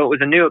 So it was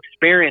a new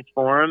experience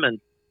for him,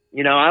 and,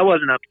 I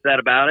wasn't upset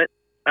about it.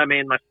 I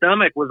mean, my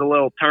stomach was a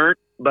little turnt,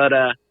 but,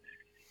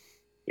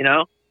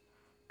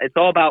 it's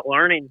all about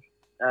learning.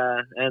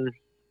 And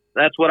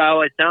that's what I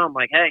always tell him,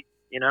 like, hey,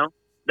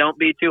 don't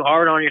be too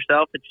hard on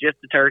yourself. It's just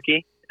a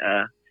turkey.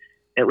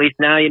 At least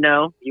now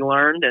you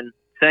learned. And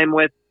same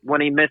with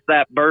when he missed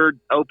that bird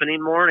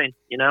opening morning,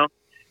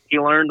 he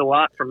learned a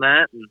lot from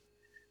that. And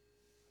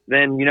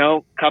then,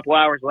 a couple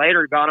hours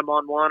later, got him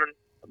on one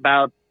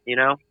about,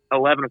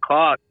 11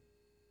 o'clock,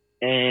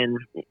 and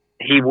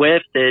he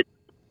whiffed it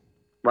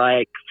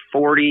like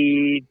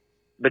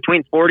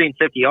between 40 and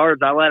 50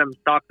 yards. I let him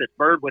stalk this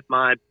bird with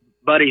my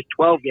buddy's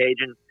 12 gauge,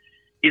 and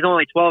he's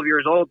only 12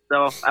 years old,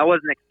 so I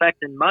wasn't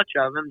expecting much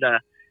of him to,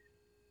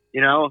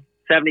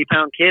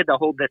 70-pound kid to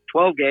hold this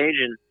 12 gauge,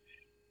 and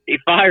he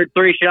fired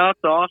 3 shots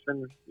off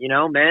and,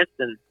 missed.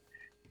 And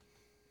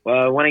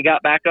when he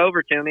got back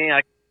over to me,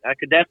 I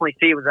could definitely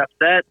see he was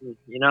upset. And,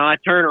 I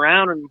turned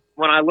around, and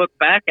when I looked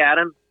back at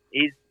him,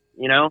 he's,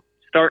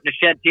 starting to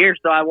shed tears.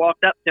 So I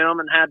walked up to him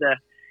and had to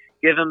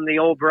give him the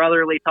old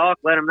brotherly talk,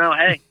 let him know,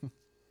 hey,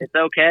 it's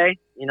okay.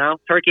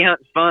 Turkey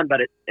hunting's fun,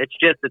 but it's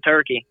just a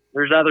turkey.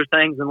 There's other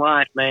things in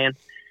life, man.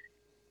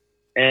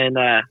 And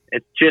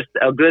it's just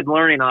a good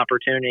learning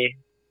opportunity.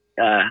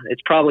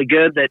 It's probably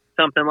good that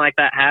something like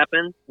that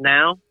happens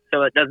now,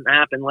 so it doesn't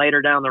happen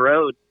later down the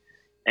road.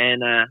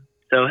 And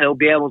so he'll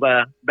be able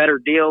to better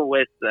deal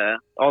with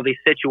all these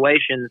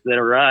situations that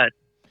arise.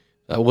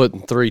 That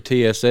wasn't 3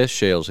 TSS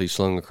shells he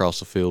slung across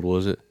the field,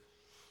 was it?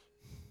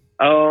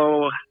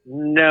 Oh,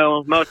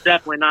 no, most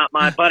definitely not.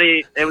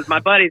 It was my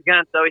buddy's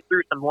gun, so he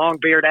threw some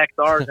Longbeard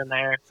XRs in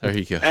there. There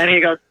you go. And he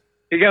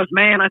goes,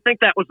 man, I think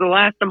that was the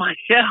last of my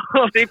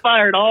shells. He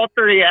fired all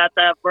 3 at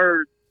that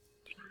bird.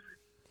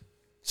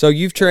 So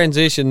you've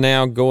transitioned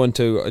now going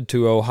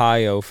to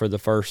Ohio for the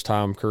first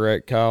time,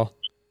 correct, Kyle?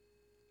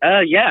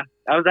 Yeah.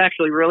 I was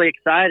actually really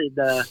excited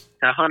to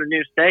hunt a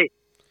new state.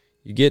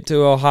 You get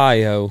to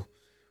Ohio,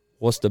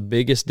 what's the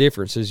biggest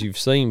differences you've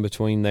seen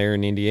between there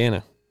and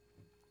Indiana?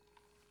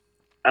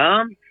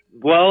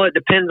 Well, it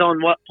depends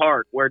on what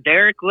part. Where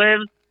Derek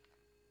lives,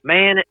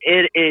 man,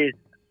 it is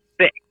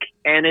thick,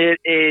 and it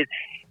is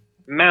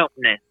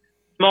mountainous,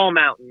 small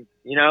mountains.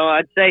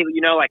 I'd say,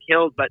 like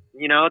hills, but,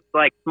 it's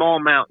like small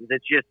mountains.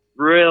 It's just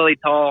really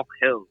tall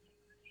hills.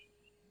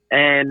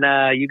 And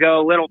you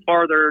go a little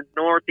farther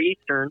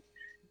northeastern,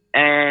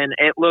 and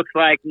it looks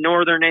like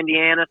northern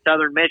Indiana,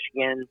 southern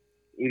Michigan.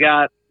 You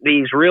got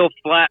these real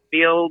flat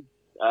fields,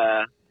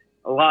 a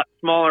lot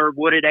smaller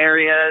wooded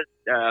areas,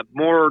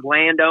 more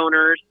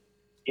landowners.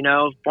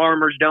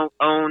 Farmers don't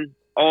own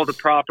all the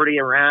property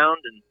around.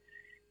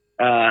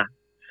 And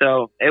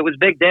so it was a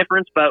big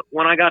difference. But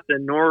when I got to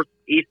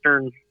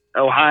northeastern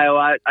Ohio,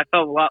 I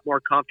felt a lot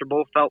more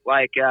comfortable, felt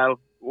like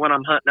when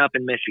I'm hunting up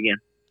in Michigan.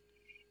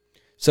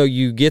 So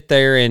you get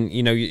there and,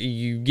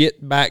 you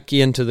get back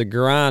into the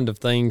grind of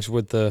things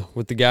with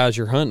the guys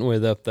you're hunting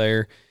with up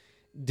there.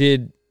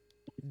 Did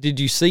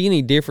you see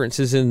any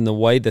differences in the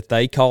way that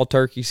they call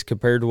turkeys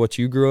compared to what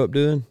you grew up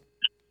doing?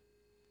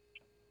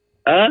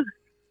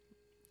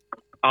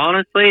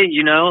 Honestly,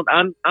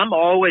 I'm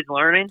always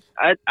learning.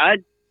 I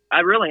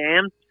really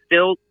am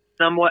still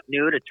somewhat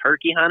new to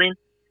turkey hunting.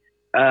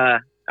 I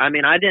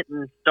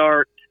didn't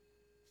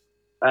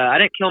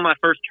kill my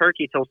first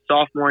turkey till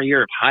sophomore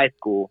year of high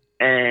school,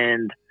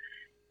 and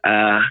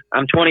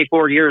I'm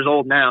 24 years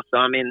old now. So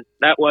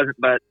that wasn't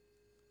but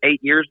 8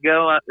 years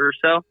ago or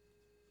so.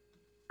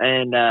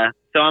 And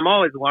so I'm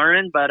always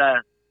learning, but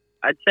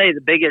I'd say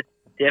the biggest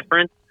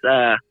difference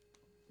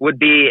would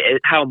be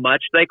how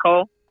much they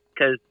call.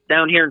 Because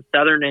down here in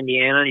southern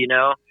Indiana,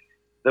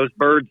 those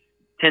birds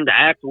tend to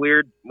act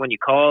weird when you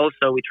call,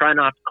 so we try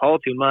not to call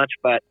too much.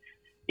 But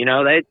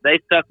they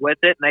stuck with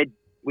it, and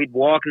we'd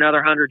walk another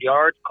 100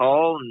 yards,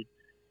 call, and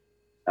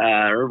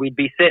or we'd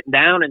be sitting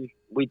down and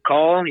we'd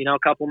call. A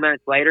couple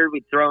minutes later,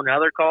 we'd throw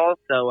another call.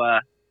 So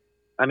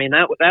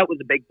that was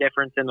a big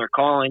difference in their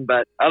calling.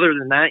 But other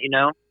than that,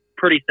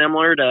 pretty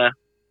similar to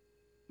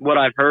what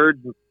I've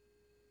heard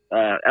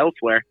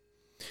elsewhere.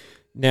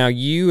 Now,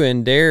 you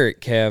and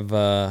Derek have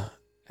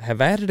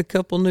added a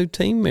couple new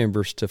team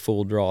members to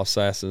Full Draw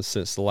Assassins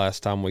since the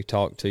last time we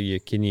talked to you.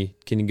 Can you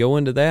go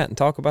into that and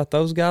talk about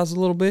those guys a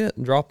little bit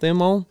and drop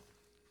them on?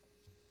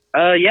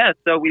 Yeah,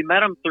 so we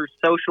met them through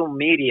social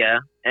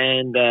media,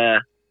 and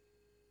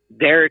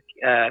Derek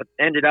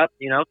ended up,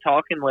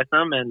 talking with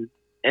them and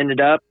ended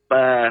up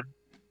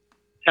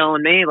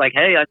telling me, like,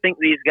 hey, I think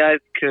these guys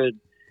could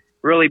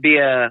really be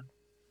a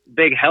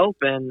big help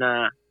in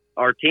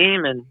our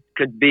team and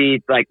could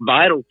be, like,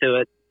 vital to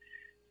it.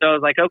 So I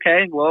was like,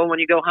 okay, well, when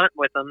you go hunt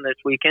with them this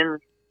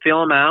weekend, feel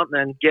them out and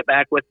then get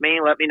back with me.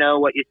 Let me know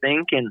what you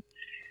think. And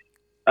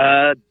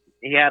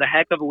he had a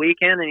heck of a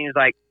weekend, and he was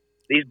like,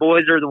 these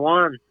boys are the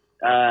ones.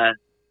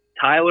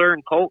 Tyler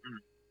and Colton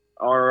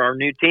are our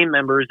new team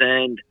members,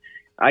 and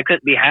I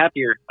couldn't be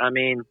happier. I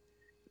mean,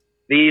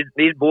 these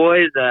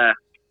boys,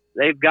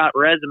 they've got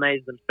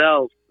resumes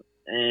themselves,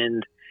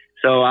 and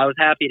so I was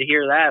happy to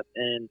hear that.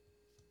 And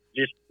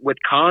just with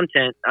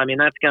content, I mean,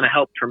 that's going to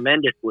help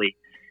tremendously.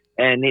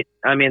 And they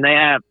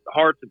have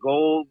hearts of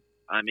gold.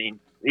 I mean,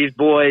 these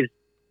boys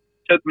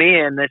took me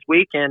in this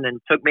weekend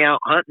and took me out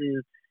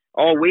hunting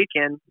all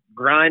weekend,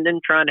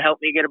 grinding, trying to help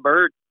me get a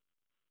bird.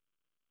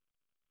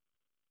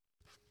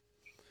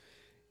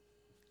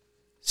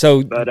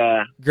 So,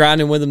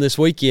 grinding with them this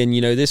weekend,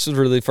 this was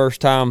really the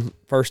first time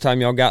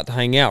y'all got to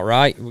hang out,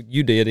 right?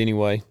 You did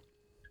anyway.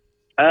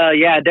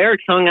 Yeah,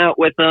 Derek's hung out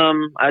with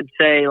them, I'd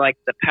say, like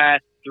the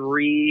past 4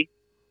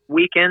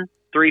 weekends,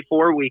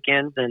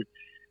 and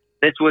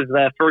this was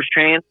the first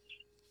chance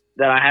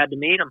that I had to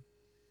meet him.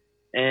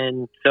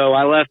 And so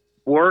I left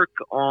work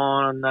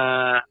on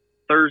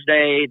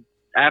Thursday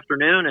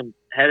afternoon and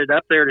headed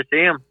up there to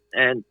see him.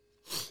 And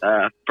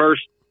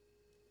first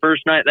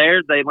night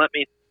there, they let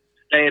me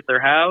stay at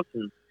their house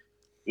and,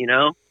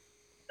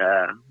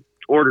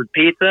 ordered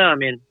pizza. I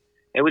mean,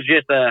 it was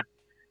just a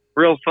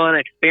real fun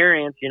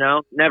experience,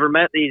 Never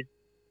met these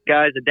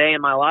guys a day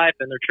in my life,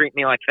 and they're treating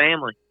me like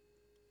family.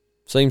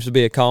 Seems to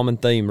be a common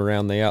theme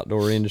around the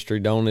outdoor industry,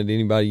 don't it?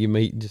 Anybody you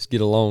meet just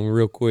get along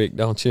real quick,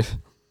 don't you?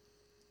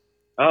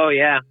 Oh,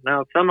 yeah.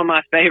 No, some of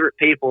my favorite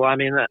people. I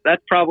mean,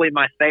 that's probably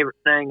my favorite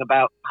thing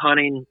about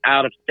hunting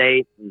out of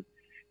state and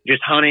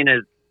just hunting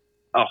as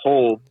a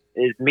whole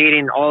is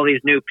meeting all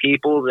these new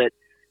people that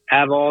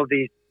have all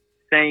these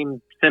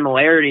same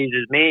similarities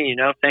as me,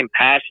 same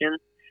passion.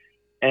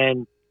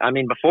 And, I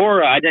mean,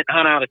 before I didn't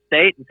hunt out of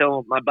state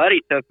until my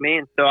buddy took me,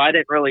 and so I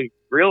didn't really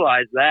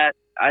realize that.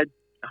 I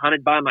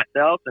hunted by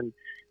myself, and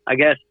I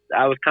guess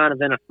I was kind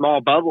of in a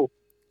small bubble.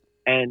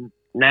 And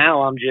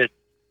now I'm just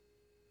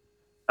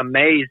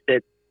amazed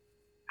at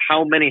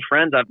how many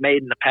friends I've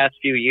made in the past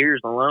few years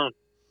alone.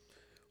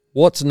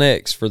 What's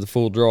next for the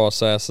Full Draw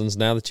Assassins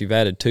now that you've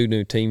added 2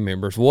 new team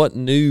members? What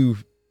new,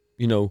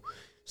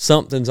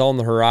 something's on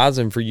the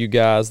horizon for you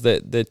guys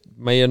that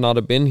may have not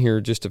have been here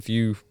just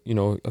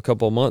a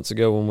couple of months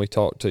ago when we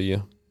talked to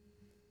you?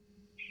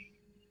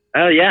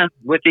 Yeah,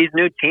 with these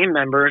new team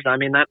members, I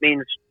mean, that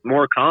means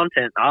more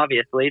content,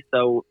 obviously.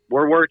 So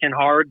we're working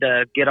hard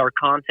to get our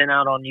content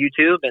out on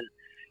YouTube, and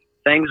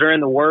things are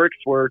in the works.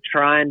 We're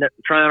trying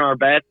our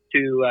best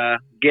to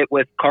get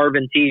with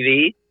Carvin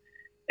TV,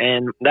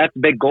 and that's a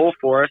big goal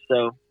for us.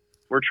 So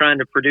we're trying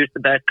to produce the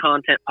best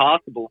content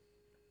possible.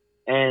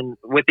 And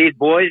with these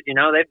boys,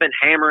 they've been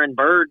hammering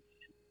birds.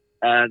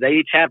 They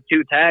each have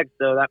 2 tags,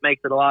 so that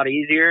makes it a lot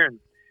easier.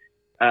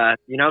 And,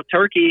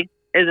 turkey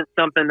isn't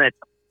something that's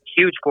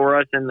huge for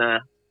us in the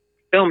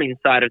filming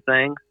side of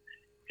things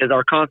because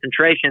our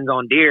concentration's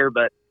on deer.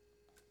 But,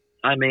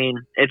 I mean,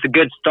 it's a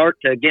good start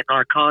to getting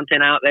our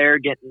content out there,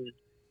 getting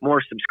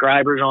more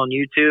subscribers on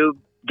YouTube,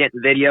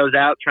 getting videos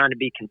out, trying to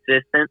be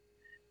consistent.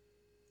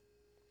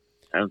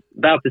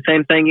 About the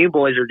same thing you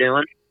boys are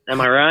doing.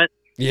 Am I right?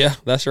 Yeah,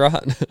 that's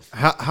right.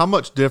 How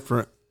much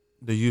different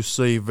do you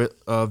see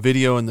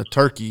video in the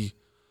turkey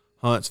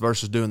hunts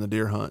versus doing the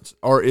deer hunts?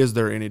 Or is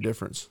there any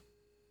difference?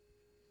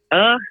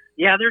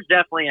 Yeah, there's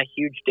definitely a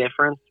huge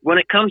difference. When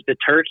it comes to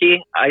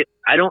turkey, I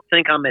don't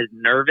think I'm as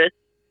nervous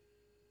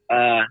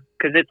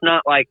because it's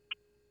not like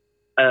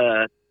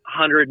a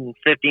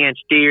 150-inch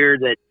deer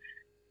that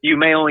you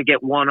may only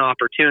get one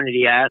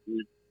opportunity at.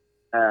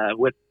 And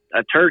with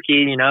a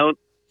turkey,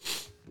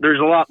 there's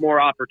a lot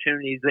more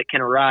opportunities that can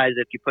arise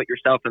if you put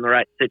yourself in the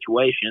right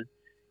situation.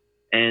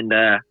 And,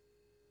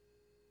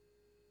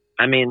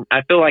 I mean,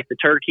 I feel like the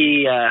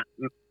turkey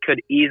could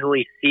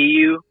easily see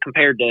you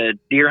compared to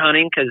deer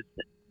hunting because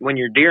when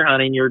you're deer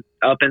hunting, you're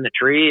up in the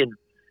tree, and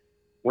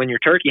when you're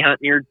turkey hunting,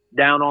 you're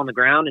down on the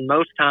ground. And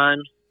most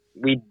times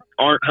we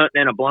aren't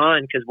hunting in a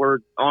blind because we're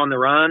on the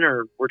run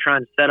or we're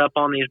trying to set up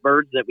on these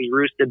birds that we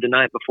roosted the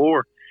night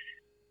before.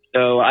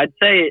 So I'd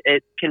say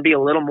it can be a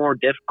little more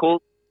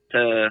difficult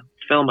to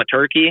film a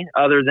turkey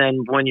other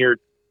than when you're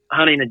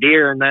hunting a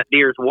deer and that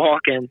deer's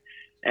walking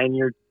and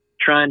you're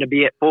trying to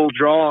be at full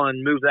draw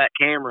and move that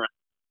camera.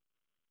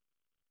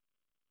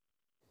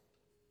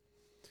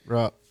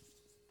 Right.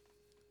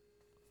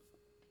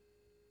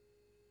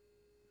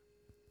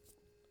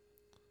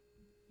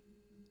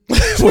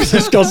 We're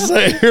just gonna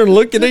sit here and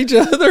look at each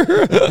other.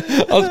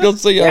 I was gonna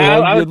see. Yeah,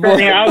 I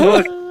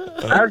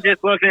was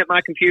just looking at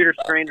my computer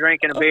screen,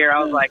 drinking a beer.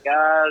 I was like,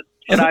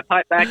 should I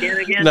pipe back in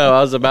again? No,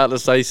 I was about to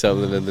say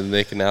something, and then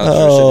Nick and Alex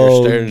were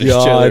sitting there staring at each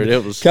other. And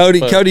it was Cody.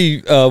 fun.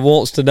 Cody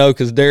wants to know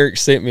because Derek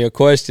sent me a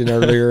question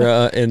earlier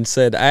and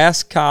said,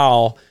 "Ask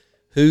Kyle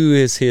who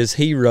is his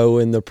hero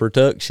in the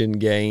production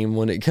game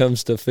when it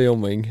comes to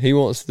filming." He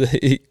wants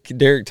to.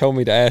 Derek told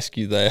me to ask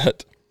you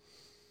that.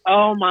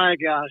 Oh my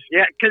gosh,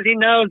 yeah, because he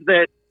knows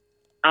that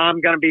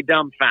I'm gonna be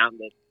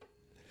dumbfounded.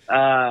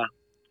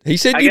 He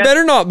said you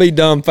better not be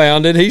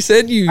dumbfounded. He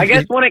said you. I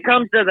guess when it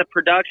comes to the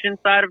production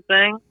side of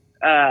things,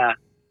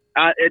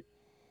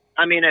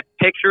 if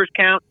pictures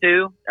count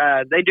too,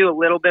 they do a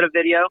little bit of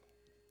video.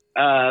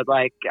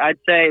 Like I'd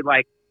say,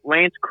 like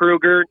Lance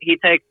Kruger, he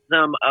takes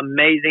some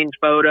amazing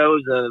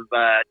photos of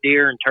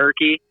deer and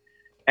turkey,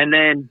 and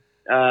then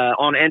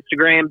on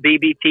Instagram,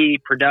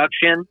 BBT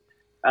Production,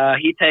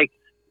 he takes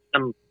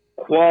some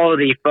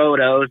quality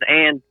photos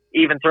and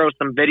even throws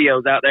some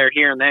videos out there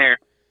here and there.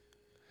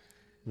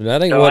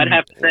 That ain't so what, I'd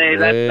have to say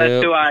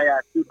that's who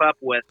I keep up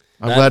with.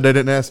 I'm glad they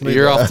didn't ask me.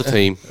 You're that. off the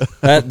team.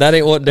 that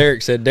ain't what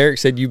Derek said. Derek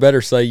said you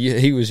better say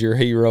he was your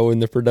hero in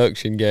the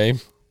production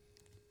game.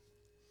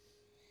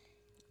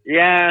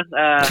 Yeah,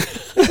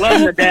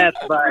 love him to death,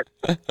 but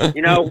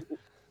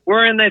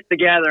we're in this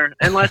together.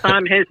 Unless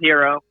I'm his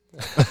hero.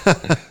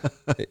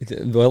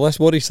 Well, that's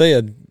what he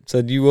said.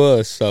 Said you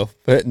was. So,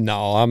 but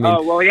no, I mean.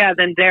 Oh well, yeah.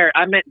 Then Derek.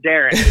 I meant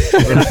Derek.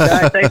 Did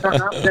I say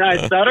something else? Did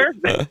I stutter?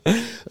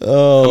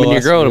 Oh, I mean,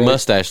 you're growing a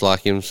mustache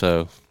like him,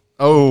 so.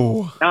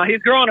 Oh. No,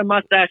 he's growing a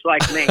mustache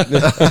like me.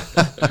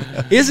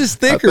 His is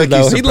thicker I think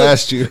though. he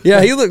surpassed you.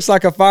 Yeah, he looks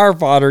like a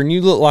firefighter, and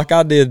you look like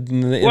I did. Whoa,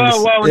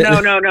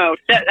 no.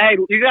 Hey,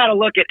 you got to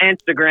look at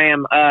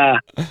Instagram.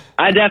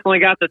 I definitely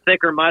got the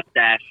thicker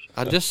mustache.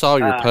 I just saw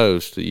your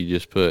post that you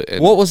just put.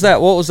 And What was that?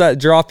 What was that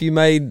drop you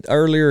made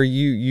earlier?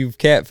 You've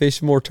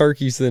catfished more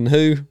turkeys than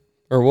who,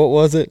 or what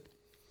was it?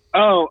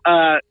 Oh,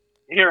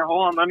 here,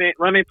 hold on.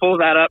 Let me pull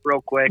that up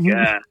real quick.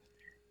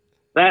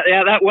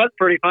 That was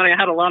pretty funny. I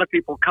had a lot of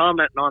people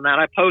commenting on that.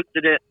 I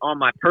posted it on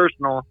my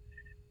personal.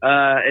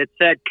 It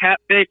said,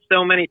 catfish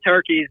so many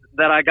turkeys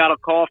that I got a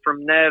call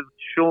from Nev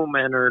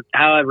Schulman, or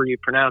however you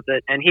pronounce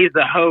it, and he's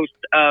the host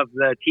of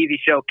the TV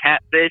show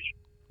Catfish.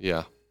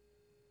 Yeah.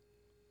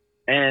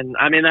 And,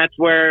 that's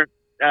where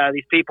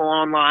these people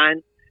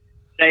online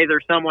say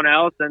there's someone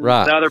else, and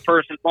Right. the other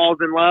person falls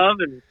in love,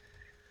 and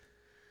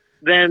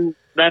then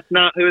that's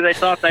not who they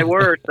thought they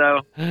were.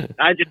 So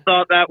I just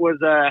thought that was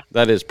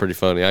That is pretty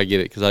funny. I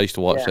get it because I used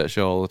to watch that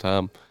show all the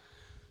time.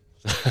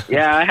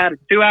 yeah, I had a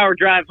 2-hour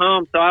drive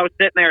home, so I was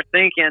sitting there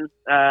thinking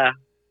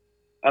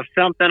of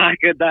something I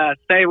could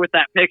say with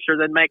that picture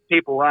that make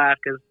people laugh.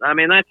 Because,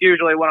 that's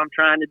usually what I'm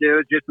trying to do,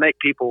 is just make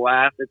people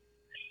laugh. It's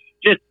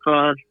just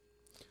fun.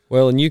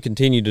 Well, and you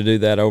continue to do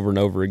that over and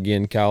over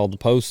again, Kyle. The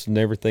posts and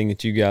everything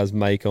that you guys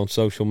make on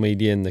social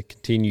media and the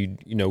continued,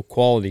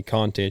 quality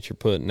content you're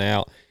putting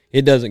out,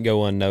 it doesn't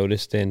go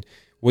unnoticed. And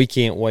we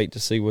can't wait to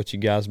see what you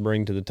guys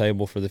bring to the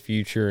table for the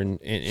future. And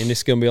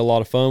it's going to be a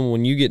lot of fun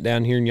when you get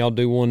down here and y'all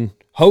do one,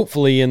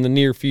 hopefully in the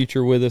near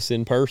future, with us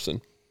in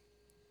person.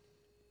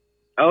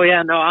 Oh,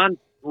 yeah, no, I'm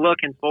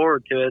looking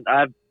forward to it.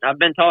 I've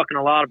been talking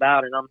a lot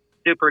about it. I'm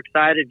super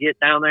excited to get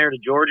down there to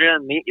Georgia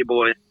and meet you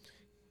boys.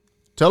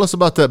 Tell us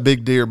about that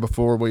big deer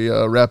before we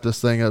wrap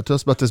this thing up. Tell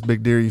us about this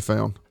big deer you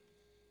found.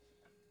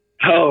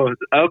 Oh,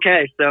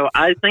 okay. So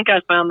I think I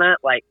found that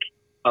like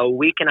a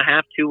week and a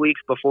half, 2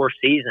 weeks before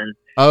season.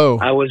 Oh.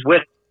 I was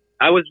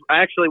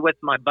actually with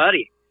my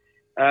buddy.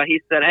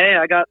 He said, "Hey,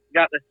 I got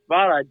this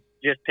spot I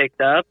just picked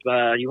up.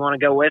 You want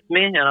to go with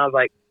me?" And I was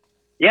like,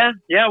 "Yeah,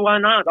 why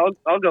not?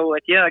 I'll go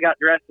with you." I got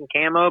dressed in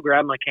camo,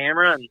 grabbed my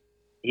camera, and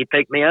he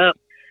picked me up.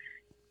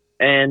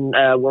 And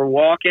we're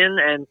walking,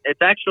 and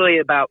it's actually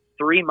about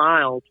 3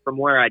 miles from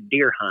where I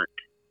deer hunt.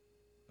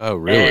 Oh,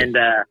 really? And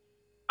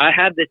I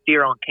had this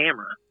deer on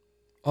camera.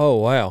 Oh,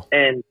 wow.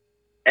 And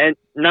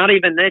not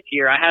even this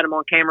year. I had him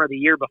on camera the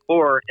year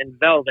before in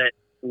Velvet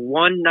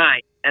one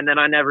night, and then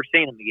I never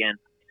seen him again.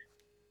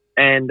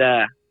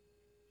 And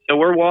so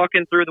we're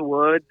walking through the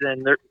woods,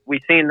 and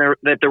we seen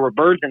that there were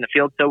birds in the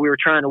field, so we were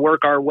trying to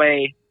work our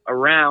way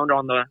around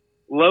on the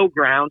low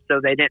ground so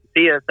they didn't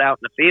see us out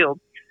in the field.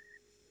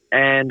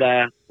 And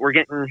we're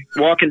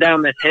walking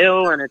down this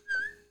hill, and it's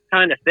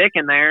kind of thick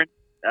in there,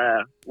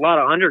 a lot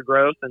of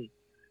undergrowth. And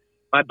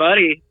my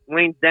buddy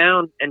leans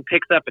down and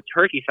picks up a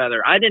turkey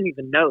feather. I didn't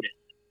even notice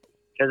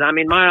because,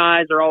 my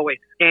eyes are always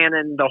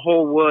scanning the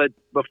whole woods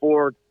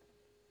before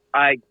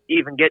I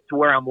even get to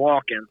where I'm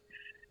walking.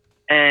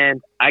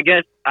 And I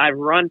guess I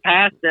run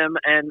past him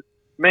and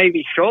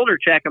maybe shoulder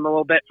check him a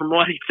little bit from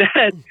what he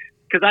said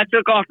because I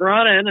took off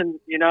running, and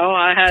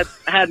I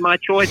had my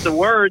choice of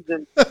words,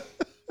 and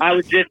I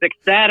was just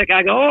ecstatic.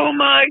 I go, "Oh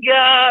my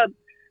God!"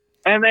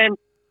 And then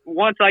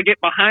once I get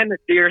behind the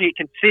deer, he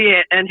can see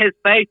it, and his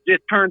face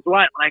just turns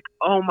white, like,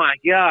 "Oh my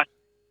gosh!"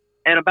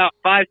 And about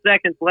 5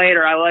 seconds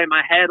later, I lay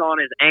my head on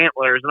his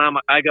antlers, and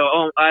I go,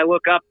 "Oh!" I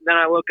look up, then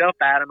I look up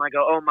at him. I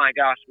go, "Oh my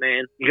gosh,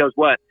 man!" He goes,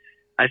 "What?"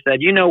 I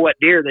said, "You know what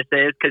deer this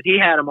is?" Because he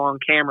had him on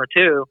camera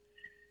too,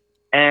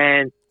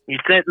 and he's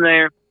sitting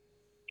there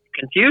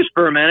confused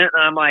for a minute,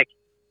 and I'm like,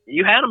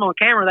 "You had him on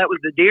camera. That was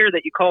the deer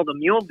that you called a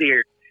mule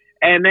deer."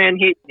 And then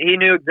he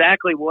knew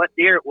exactly what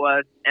deer it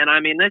was. And I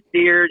mean, this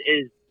deer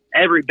is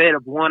every bit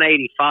of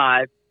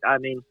 185. I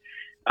mean,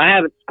 I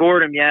haven't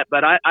scored him yet,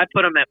 but I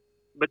put him at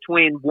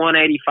between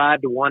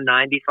 185 to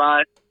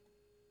 195.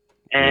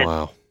 And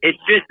Wow. It's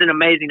just an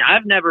amazing.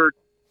 I've never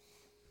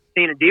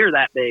seen a deer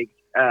that big,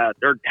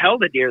 or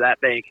held a deer that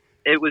big.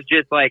 It was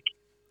just like,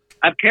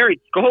 I've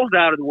carried skulls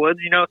out of the woods,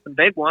 some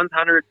big ones,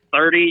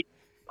 130,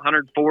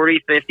 140,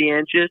 50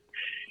 inches.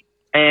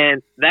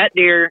 And that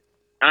deer,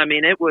 I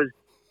mean, it was,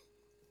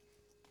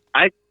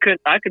 I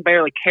could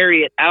barely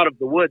carry it out of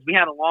the woods. We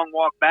had a long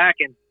walk back,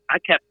 and I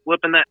kept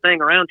flipping that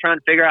thing around trying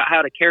to figure out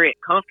how to carry it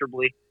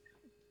comfortably.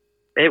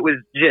 It was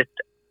just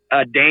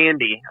a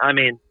dandy. I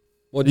mean,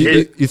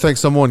 You think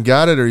someone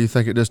got it, or you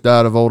think it just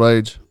died of old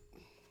age?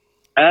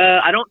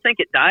 I don't think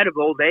it died of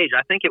old age.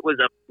 I think it was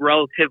a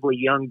relatively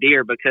young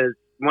deer, because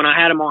when I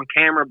had him on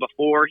camera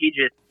before, he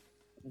just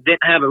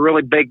didn't have a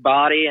really big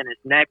body, and his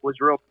neck was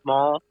real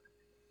small.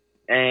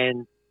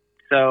 And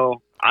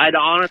so I'd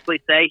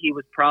honestly say he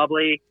was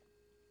probably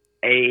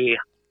a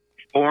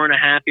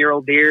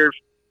 4.5-year-old deer,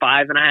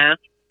 5.5.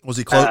 Was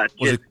he close?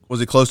 Was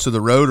he close to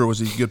the road, or was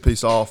he a good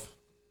piece off?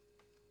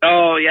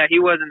 Oh yeah, he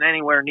wasn't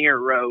anywhere near a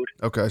road.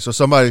 Okay, so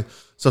somebody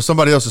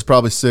else is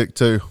probably sick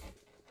too.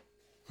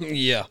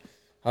 Yeah,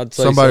 I'd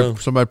say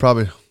somebody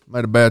probably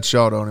made a bad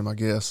shot on him, I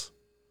guess.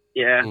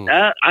 Yeah,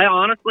 I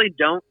honestly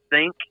don't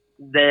think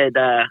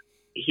that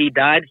he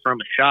died from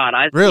a shot.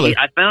 Really?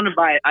 I found him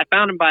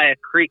by a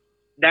creek,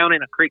 down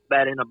in a creek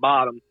bed in the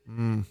bottom,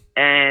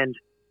 and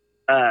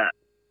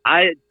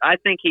I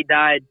think he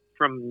died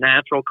from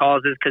natural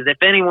causes, because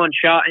if anyone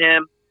shot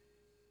him,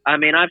 I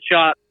mean, I've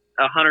shot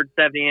a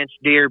 170-inch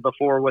deer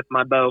before with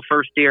my bow.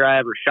 First deer I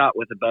ever shot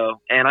with a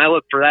bow, and I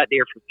looked for that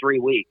deer for 3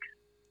 weeks,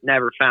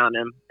 never found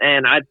him.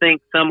 And I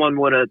think someone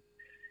would have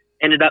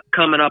ended up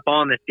coming up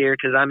on this deer,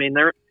 because I mean,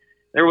 there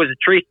was a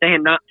tree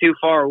stand not too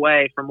far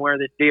away from where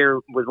this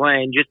deer was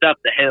laying, just up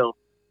the hill.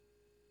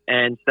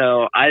 And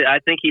so I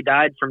think he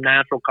died from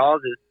natural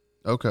causes.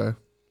 Okay.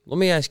 Let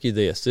me ask you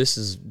this. This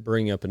is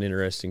bringing up an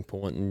interesting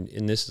point,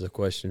 and this is a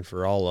question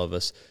for all of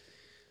us.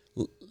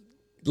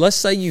 Let's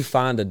say you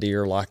find a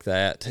deer like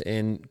that,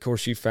 and, of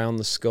course, you found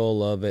the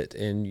skull of it,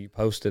 and you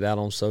post it out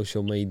on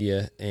social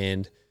media,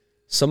 and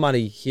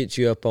somebody hits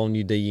you up on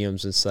your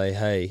DMs and say,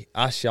 "Hey,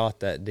 I shot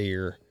that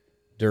deer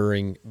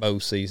during bow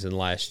season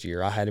last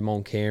year. I had him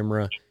on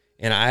camera,"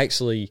 and I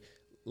actually,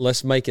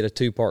 let's make it a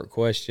two-part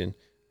question.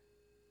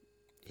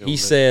 He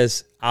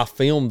says, "I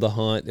filmed the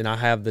hunt and I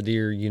have the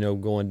deer,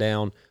 going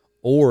down,"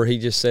 or he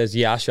just says,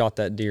 "Yeah, I shot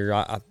that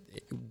deer."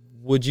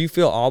 Would you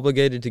feel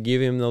obligated to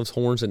give him those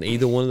horns in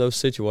either one of those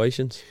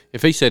situations?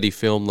 If he said he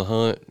filmed the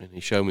hunt and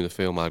he showed me the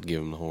film, I'd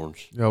give him the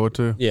horns. Yeah, I would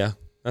too. Yeah,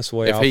 that's the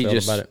way I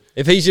felt about it.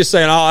 If he's just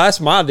saying, "Oh, that's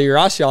my deer,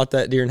 I shot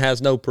that deer," and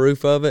has no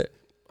proof of it,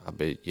 I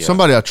bet. Yeah.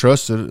 Somebody I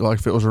trusted, like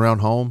if it was around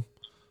home,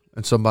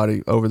 and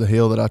somebody over the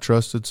hill that I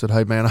trusted said,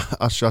 "Hey man,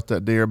 I shot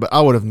that deer," but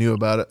I would have knew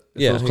about it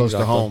if it was close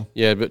to home.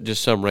 Yeah, but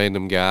just some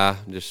random guy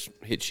just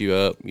hits you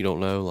up, you don't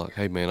know, like,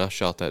 "Hey man, I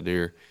shot that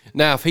deer."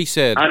 Now, if he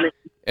said,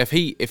 if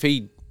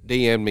he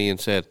DM'd me and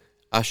said,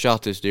 "I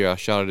shot this deer, I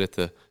shot it at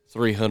the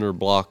 300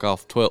 block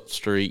off 12th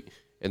Street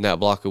in that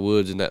block of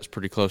woods, and that's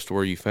pretty close to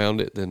where you found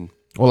it," then.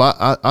 Well,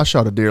 I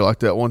shot a deer like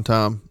that one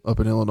time up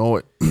in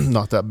Illinois.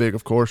 Not that big,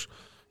 of course,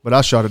 but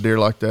I shot a deer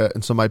like that,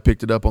 and somebody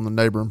picked it up on the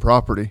neighboring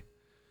property.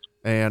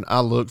 And I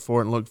looked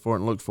for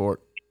it,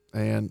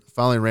 and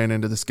finally ran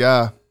into this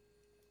guy,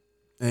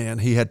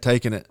 and he had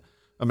taken it.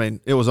 I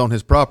mean, it was on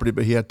his property,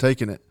 but he had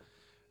taken it.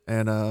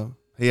 And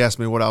he asked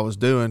me what I was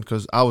doing,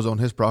 because I was on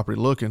his property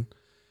looking.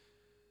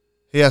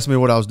 He asked me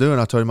what I was doing.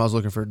 I told him I was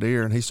looking for a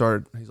deer, and he's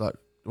like,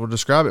 "Well,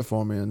 describe it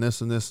for me," and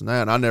this and this and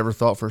that. And I never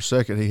thought for a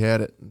second he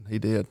had it, and he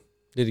did.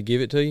 Did he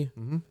give it to you?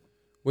 Mm-hmm.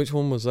 Which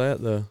one was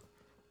that?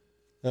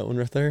 That one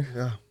right there?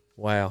 Yeah.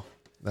 Wow.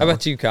 How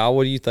about you, Kyle?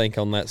 What do you think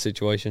on that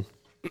situation?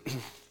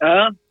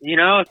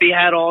 If he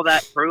had all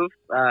that proof,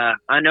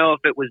 I know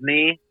if it was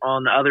me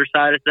on the other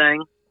side of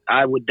things,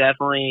 I would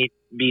definitely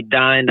be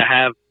dying to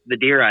have the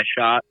deer I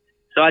shot.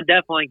 So I'd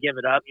definitely give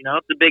it up.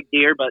 It's a big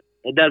deer, but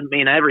it doesn't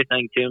mean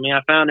everything to me.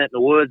 I found it in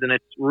the woods, and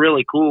it's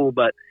really cool,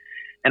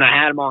 and I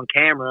had him on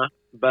camera.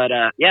 But,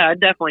 yeah, I'd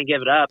definitely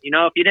give it up.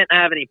 If you didn't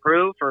have any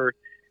proof or,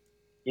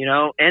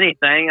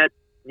 anything,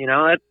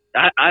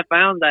 I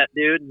found that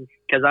dude,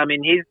 because, I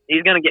mean,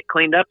 he's going to get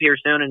cleaned up here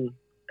soon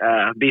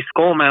and be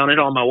skull mounted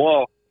on my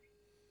wall.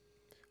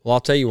 Well,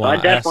 I'll tell you why.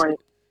 So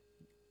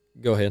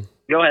go ahead.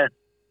 Go ahead.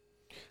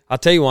 I'll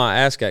tell you why I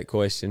asked that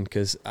question,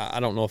 because I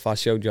don't know if I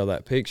showed y'all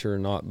that picture or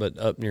not, but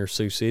up near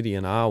Sioux City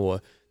in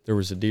Iowa, there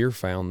was a deer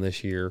found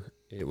this year.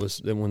 It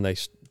was when they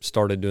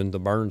started doing the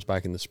burns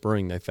back in the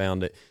spring, they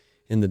found it,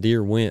 and the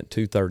deer went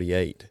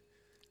 238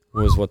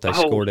 was what they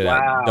scored it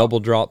at. Double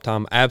drop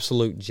time,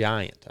 absolute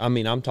giant. I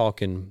mean, I'm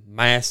talking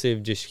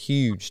massive, just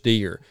huge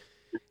deer.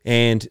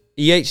 And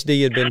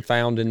EHD had been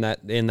found in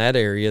that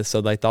area, so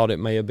they thought it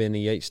may have been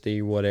EHD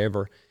or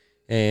whatever.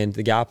 And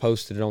the guy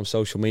posted it on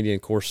social media. And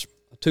of course,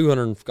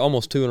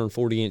 almost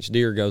 240-inch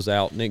deer goes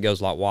out, and it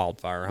goes like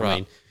wildfire. Right. I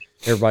mean,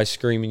 everybody's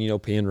screaming,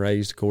 pen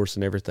raised, of course,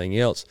 and everything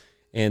else.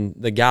 And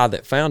the guy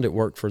that found it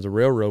worked for the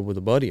railroad with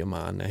a buddy of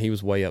mine. Now, he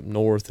was way up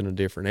north in a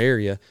different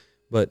area,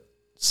 but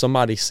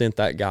somebody sent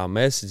that guy a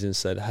message and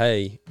said,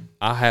 hey,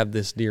 I have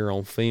this deer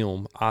on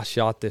film. I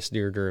shot this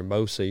deer during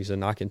bow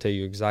season. I can tell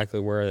you exactly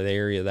where the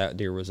area that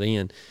deer was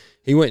in.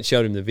 He went and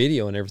showed him the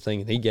video and everything,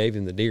 and he gave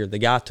him the deer. The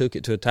guy took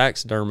it to a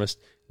taxidermist.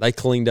 They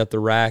cleaned up the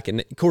rack, and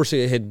of course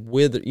it had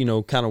withered,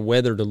 kind of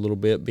weathered a little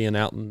bit, being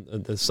out in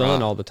the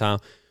sun all the time.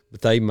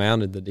 But they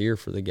mounted the deer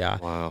for the guy.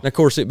 Wow. And of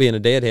course, it being a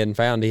deadhead and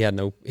found,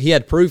 he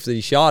had proof that he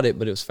shot it,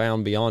 but it was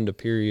found beyond a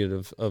period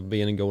of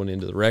being and going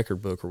into the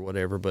record book or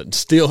whatever. But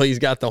still, he's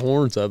got the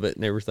horns of it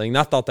and everything. And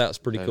I thought that was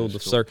pretty cool.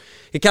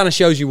 It kind of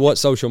shows you what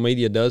social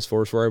media does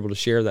for us. We're able to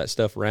share that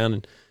stuff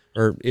around,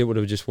 or it would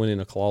have just went in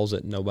a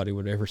closet and nobody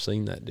would have ever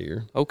seen that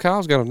deer. Oh,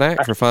 Kyle's got a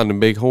knack for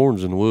finding big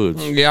horns in the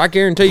woods. Yeah, I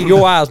guarantee you,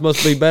 your eyes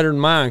must be better than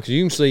mine, because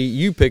you can see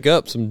you pick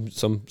up some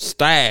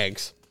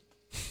stags.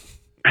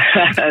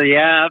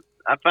 Yeah,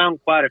 I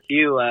found quite a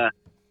few.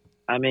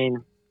 I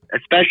mean,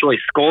 especially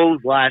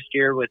skulls last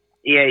year with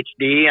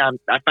EHD.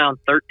 I found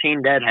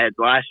 13 deadheads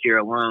last year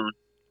alone.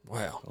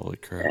 Wow. Holy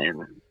crap.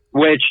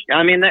 Which,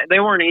 I mean, they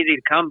weren't easy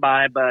to come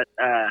by, but,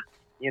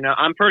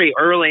 I'm pretty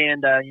early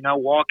into,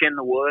 walking in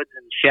the woods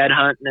and shed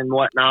hunting and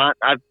whatnot.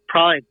 I've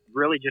probably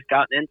really just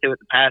gotten into it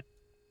the past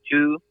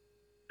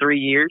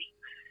 2-3 years.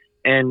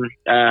 And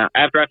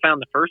after I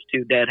found the first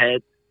 2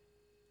 deadheads,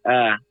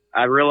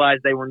 I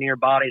realized they were near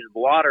bodies of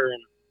water,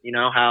 and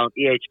how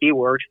EHD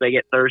works, they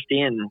get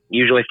thirsty and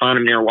usually find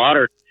them near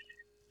water.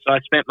 So I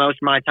spent most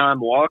of my time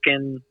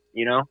walking,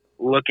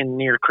 looking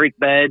near creek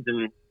beds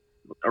and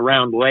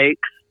around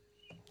lakes.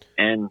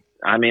 And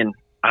I mean,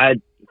 I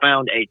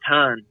found a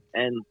ton.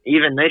 And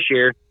even this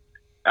year,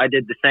 I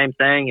did the same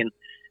thing. And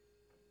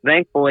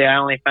thankfully, I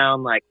only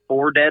found like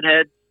 4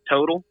 deadheads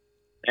total,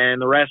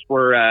 and the rest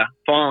were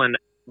fallen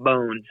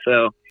bones.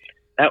 So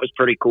that was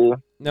pretty cool.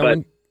 Now,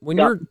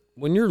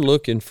 when you're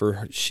looking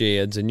for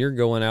sheds and you're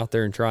going out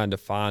there and trying to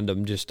find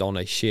them just on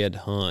a shed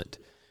hunt,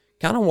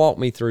 kind of walk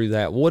me through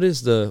that. What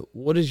is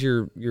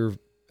your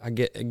I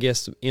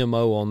guess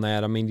MO on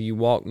that? I mean, do you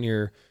walk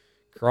near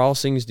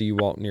crossings? Do you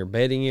walk near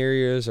bedding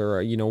areas,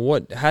 or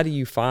how do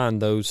you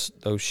find those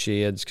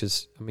sheds?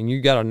 Because I mean,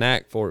 you got a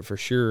knack for it for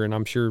sure, and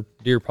I'm sure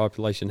deer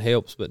population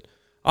helps. But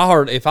I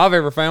heard if I've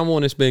ever found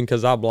one, it's been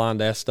because I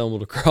blind ass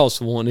stumbled across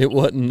one. It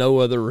wasn't no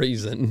other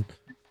reason.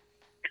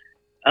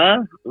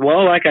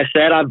 Well, like I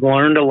said, I've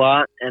learned a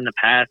lot in the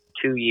past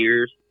 2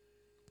 years.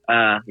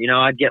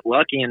 I'd get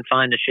lucky and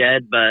find a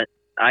shed, but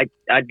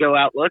I'd go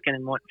out looking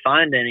and wouldn't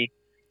find any.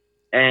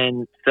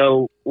 And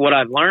so what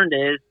I've learned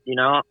is,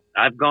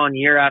 I've gone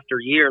year after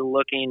year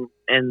looking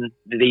in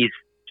these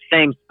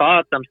same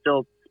spots. I'm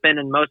still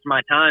spending most of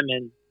my time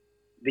in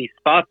these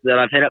spots that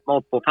I've hit up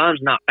multiple times,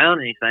 not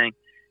found anything.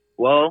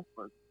 Well,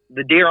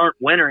 the deer aren't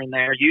wintering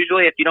there.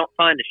 Usually if you don't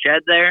find a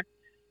shed there,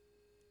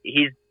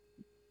 he's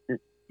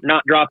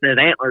not dropping his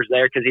antlers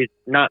there because he's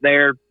not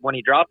there when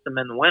he drops them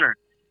in the winter.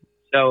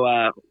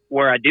 So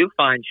where I do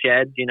find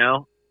sheds,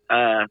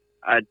 I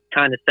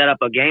kind of set up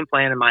a game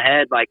plan in my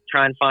head, like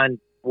try and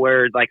find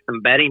where like some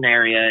bedding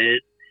area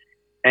is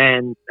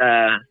and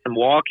some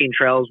walking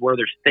trails where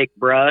there's thick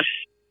brush.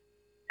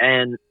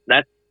 And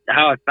that's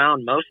how I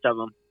found most of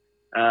them.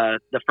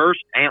 The first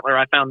antler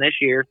I found this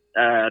year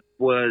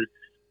was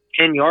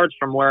 10 yards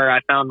from where I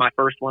found my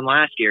first one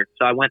last year.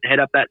 So I went to hit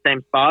up that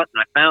same spot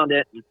and I found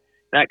it. And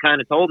that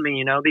kind of told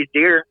me, these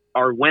deer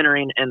are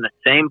wintering in the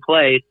same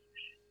place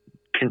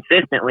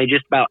consistently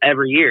just about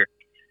every year.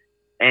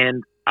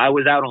 And I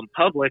was out on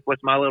public with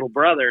my little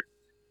brother,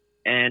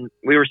 and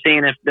we were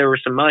seeing if there were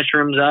some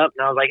mushrooms up.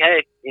 And I was like,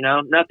 hey,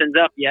 nothing's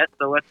up yet,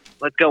 so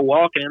let's go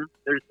walking.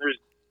 There's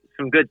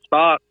some good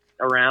spots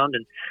around.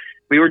 And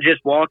we were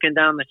just walking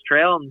down this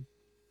trail, and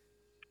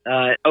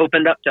it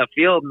opened up to a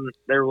field, and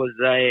there was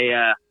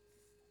a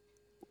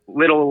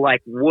little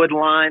like wood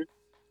line,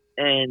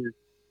 and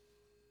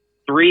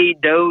 3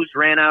 does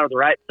ran out of the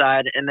right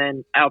side, and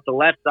then out the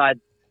left side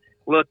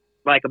looked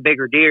like a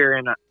bigger deer.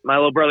 And my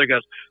little brother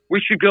goes, we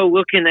should go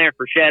look in there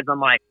for sheds. I'm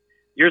like,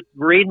 you're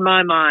reading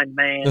my mind,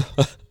 man.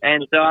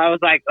 And so I was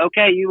like,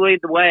 okay, you lead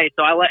the way.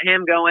 So I let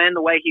him go in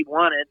the way he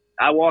wanted.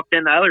 I walked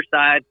in the other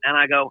side, and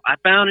I go, I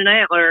found an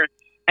antler.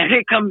 And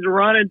he comes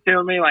running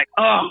to me like,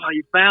 oh,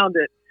 you found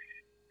it.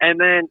 And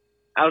then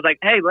I was like,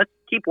 hey, let's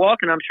keep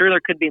walking. I'm sure there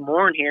could be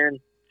more in here. And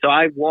so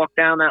I walked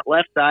down that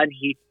left side.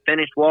 He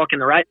finished walking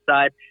the right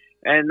side.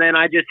 And then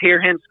I just hear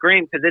him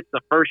scream because it's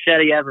the first shed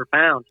he ever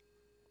found.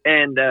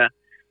 and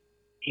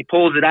he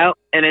pulls it out,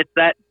 and it's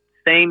that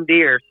same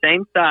deer,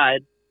 same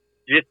side,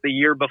 just the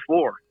year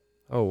before.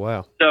 Oh,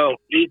 wow. So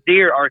these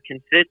deer are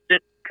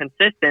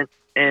consistent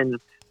in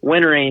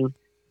wintering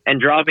and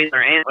dropping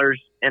their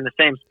antlers in the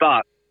same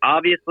spot.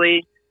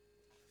 Obviously,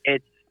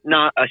 it's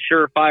not a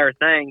surefire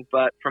thing,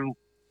 but from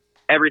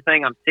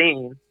everything I'm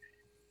seeing,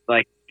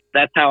 like,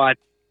 that's how I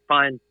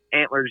find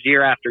antlers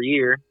year after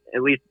year,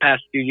 at least the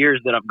past few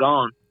years that I've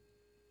gone.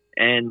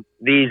 And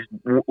these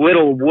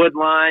little wood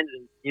lines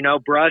and, you know,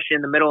 brush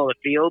in the middle of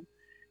the field,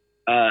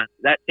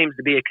 that seems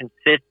to be a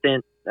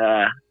consistent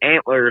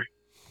antler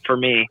for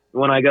me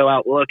when I go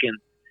out looking.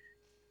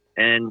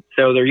 And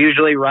so they're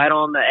usually right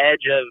on the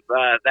edge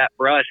of that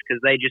brush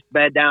because they just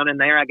bed down in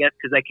there, I guess,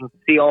 because they can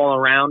see all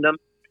around them.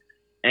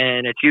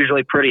 And it's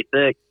usually pretty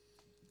thick.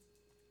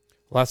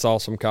 Well, that's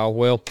awesome, Kyle.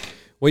 Well,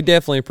 we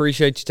definitely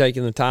appreciate you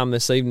taking the time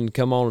this evening to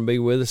come on and be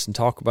with us and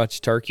talk about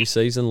your turkey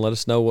season. Let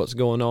us know what's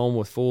going on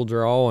with Full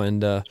Draw,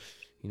 and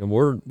you know,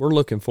 we're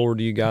looking forward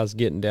to you guys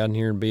getting down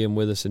here and being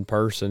with us in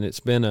person. It's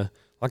been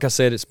like I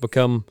said, it's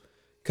become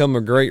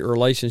a great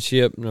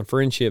relationship and a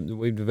friendship that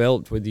we've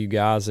developed with you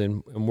guys,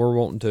 and we're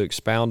wanting to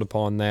expound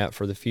upon that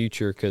for the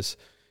future because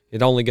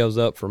it only goes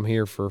up from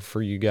here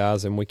for you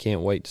guys, and we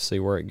can't wait to see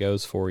where it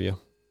goes for you.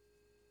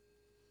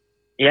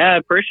 Yeah, I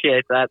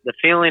appreciate that. The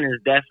feeling is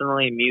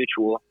definitely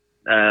mutual.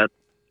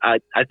 I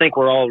think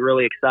we're all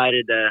really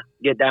excited to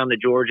get down to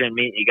Georgia and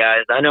meet you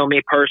guys. I know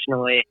me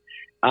personally,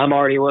 I'm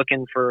already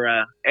looking for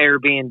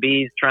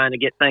Airbnbs, trying to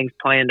get things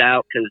planned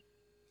out because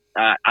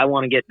I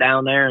want to get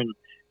down there and,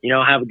 you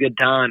know, have a good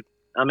time.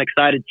 I'm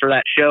excited for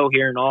that show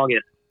here in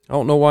August. I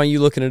don't know why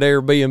you're looking at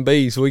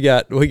Airbnbs. We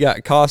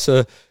got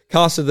Casa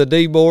the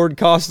D-Board,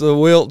 Casa the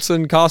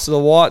Wilson, Casa the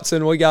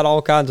Watson. We got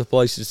all kinds of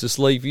places to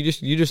sleep.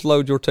 You just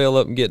load your tail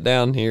up and get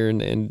down here,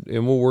 and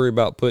we'll worry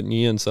about putting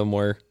you in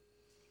somewhere.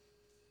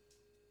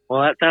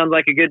 Well, that sounds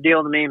like a good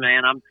deal to me,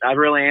 man. I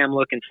really am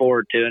looking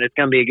forward to it. It's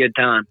going to be a good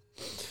time.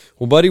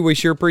 Well, buddy, we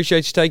sure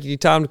appreciate you taking your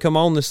time to come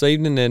on this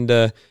evening,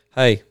 and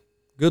hey,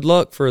 good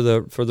luck for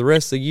the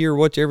rest of the year.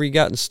 Whatever you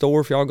got in store,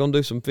 if y'all gonna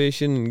do some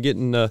fishing and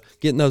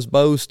getting those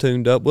bows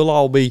tuned up, we'll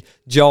all be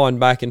jawing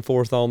back and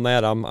forth on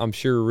that. I'm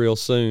sure real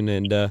soon,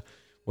 and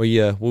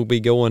we'll be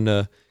going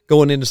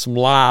into some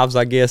lives,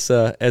 I guess,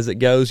 as it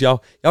goes.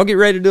 Y'all get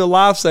ready to do a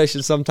live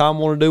session sometime.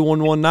 Want to do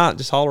one night?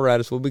 Just holler at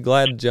us. We'll be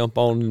glad to jump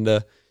on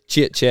and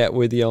chit chat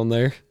with you on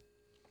there.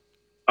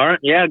 All right,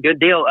 yeah, good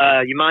deal.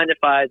 You mind if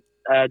I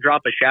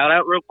drop a shout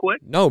out real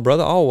quick? No,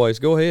 brother, always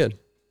go ahead.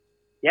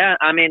 Yeah,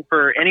 I mean,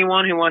 for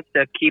anyone who wants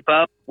to keep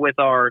up with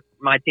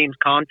my team's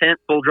content,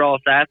 Full Draw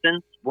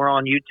Assassins, we're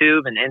on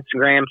YouTube and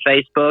Instagram,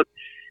 Facebook.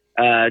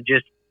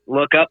 Just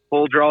look up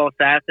Full Draw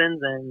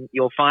Assassins and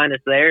you'll find us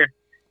there.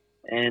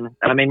 And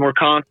I mean, we're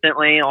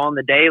constantly on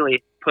the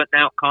daily putting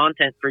out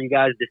content for you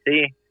guys to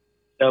see.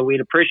 So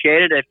we'd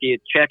appreciate it if you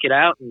check it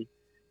out and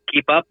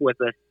keep up with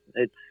us.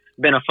 It's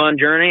been a fun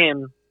journey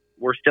and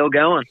we're still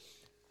going.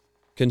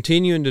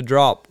 Continuing to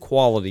drop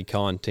quality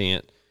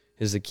content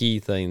is the key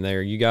thing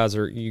there. You guys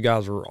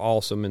are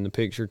awesome in the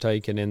picture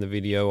taking and the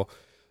video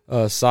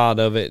side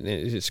of it.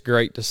 It's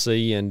great to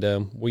see, and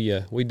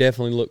we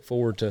definitely look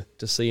forward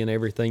to seeing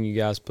everything you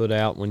guys put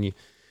out. When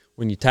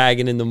you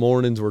tagging in the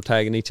mornings, we're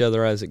tagging each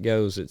other as it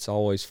goes. It's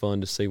always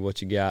fun to see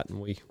what you got, and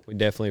we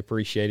definitely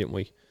appreciate it. And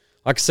like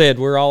I said,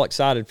 we're all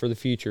excited for the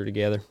future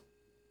together.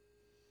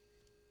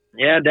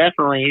 Yeah,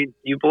 definitely.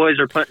 You boys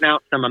are putting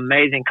out some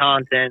amazing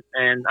content,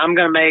 and I'm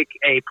going to make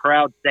a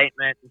proud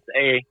statement and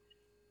say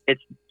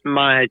it's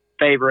my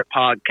favorite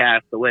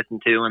podcast to listen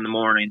to in the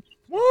mornings.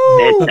 Woo!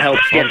 It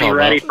helps get me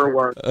ready for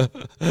work. You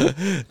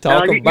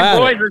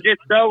boys are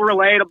just so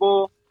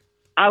relatable.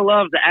 I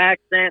love the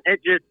accent.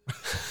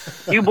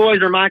 You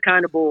boys are my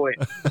kind of boy.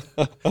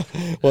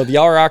 Well,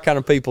 y'all are our kind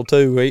of people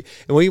too.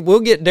 We'll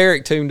get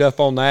Derek tuned up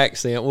on the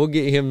accent. We'll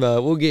get him a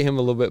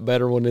little bit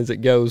better one as it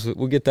goes.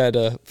 We'll get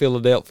that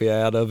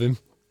Philadelphia out of him.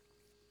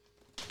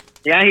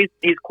 Yeah,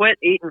 he's quit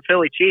eating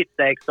Philly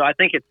cheesesteak, so I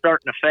think it's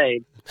starting to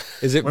fade.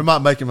 We might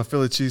make him a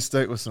Philly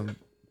cheesesteak with some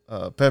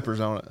peppers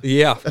on it.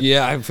 Yeah.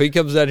 If he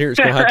comes out here, it's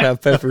going to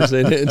have peppers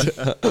in it.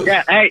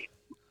 Yeah, hey,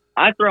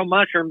 I throw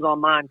mushrooms on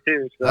mine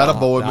too. So.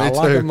 Attaboy, me too.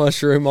 I like a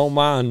mushroom on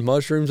mine.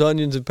 Mushrooms,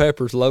 onions, and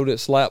peppers. Load it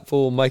slap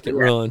full, make it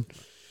run.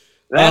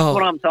 That's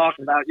what I'm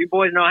talking about. You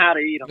boys know how to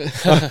eat them.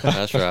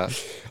 That's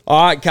right.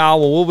 All right, Kyle.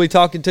 Well, we'll be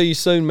talking to you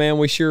soon, man.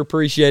 We sure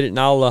appreciate it, and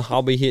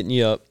I'll be hitting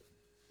you up.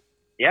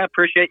 Yeah,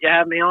 appreciate you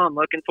having me on.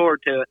 Looking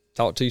forward to it.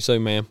 Talk to you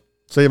soon, man.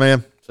 See you,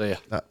 man. See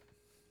ya.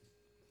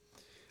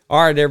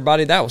 All right,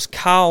 everybody. That was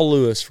Kyle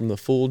Lewis from the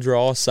Full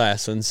Draw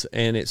Assassins,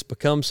 and it's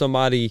become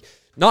somebody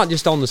not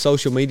just on the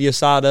social media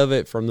side of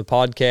it, from the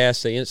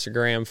podcast, the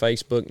Instagram,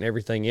 Facebook, and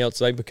everything else.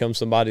 They've become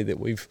somebody that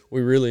we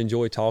really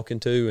enjoy talking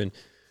to, and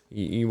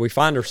we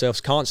find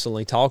ourselves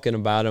constantly talking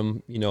about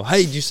them. You know,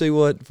 hey, did you see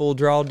what Full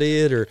Draw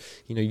did? Or,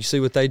 you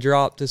see what they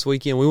dropped this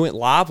weekend? We went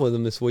live with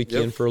them this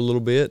weekend for a little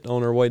bit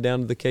on our way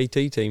down to the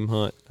KT team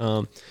hunt.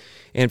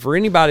 And for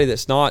anybody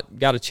that's not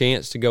got a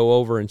chance to go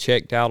over and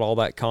checked out all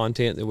that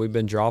content that we've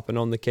been dropping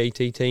on the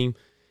KT team,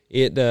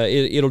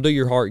 it'll do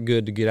your heart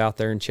good to get out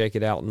there and check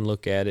it out and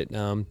look at it.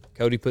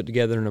 Cody put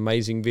together an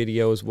amazing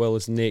video as well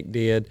as Nick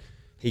did.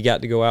 He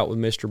got to go out with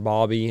Mr.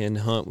 Bobby and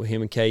hunt with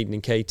him and Caden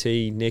and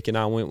KT. Nick and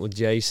I went with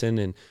Jason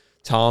and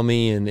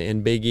Tommy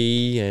and Big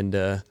E and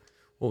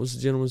what was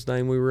the gentleman's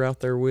name we were out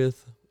there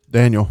with?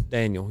 Daniel.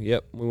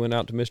 Yep. We went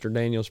out to Mr.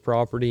 Daniel's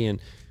property,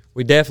 and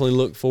we definitely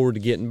look forward to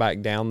getting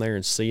back down there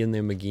and seeing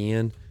them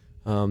again.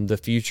 The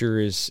future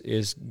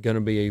is going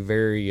to be a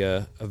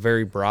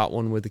very bright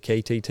one with the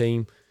KT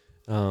team.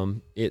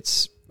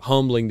 It's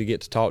humbling to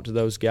get to talk to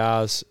those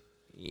guys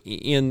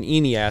in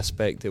any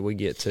aspect that we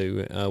get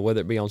to,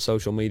 whether it be on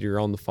social media or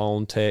on the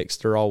phone,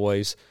 text. They're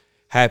always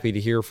happy to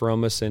hear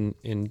from us, and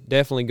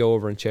definitely go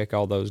over and check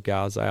all those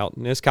guys out.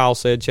 And as Kyle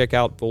said, check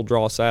out Full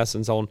Draw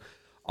Assassins on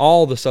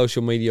all the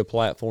social media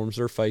platforms,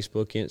 their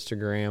Facebook,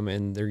 Instagram,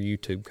 and their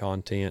YouTube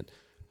content.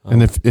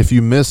 And if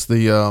you miss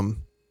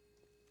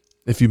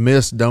if you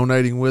missed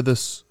donating with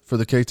us for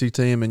the KT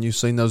team and you've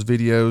seen those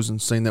videos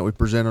and seen that we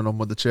presented them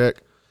with the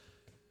check,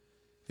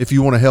 if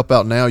you want to help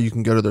out now, you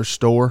can go to their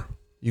store.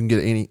 You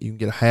can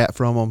get a hat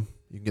from them.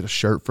 You can get a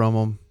shirt from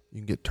them. You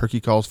can get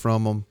turkey calls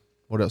from them.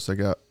 What else they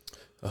got?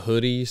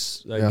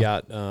 Hoodies. They've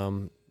got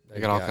They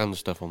got all kinds of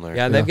stuff on there.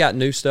 Yeah, and they've got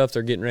new stuff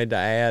they're getting ready to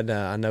add.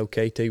 I know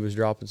KT was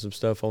dropping some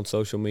stuff on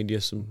social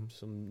media, some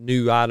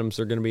new items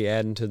they're going to be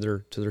adding to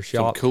their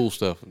shop. Some cool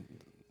stuff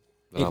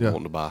that I'm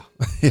wanting to buy.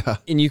 Yeah.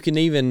 And you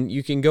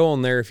can go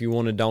on there if you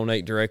want to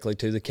donate directly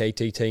to the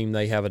KT team.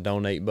 They have a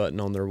donate button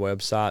on their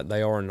website.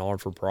 They are a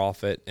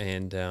non-for-profit,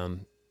 and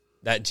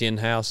that gin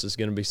house is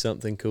going to be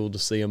something cool to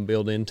see them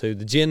build into.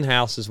 The gin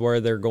house is where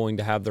they're going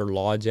to have their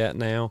lodge at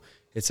now.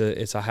 It's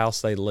a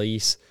house they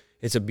lease.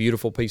 It's a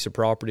beautiful piece of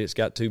property. It's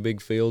got 2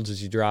 big fields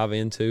as you drive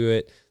into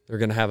it. They're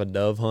going to have a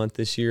dove hunt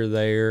this year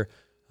there.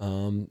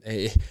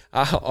 I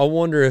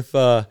wonder if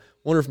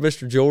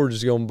Mr. George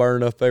is going to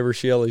burn up every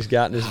shell he's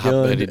got in his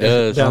gun. I bet he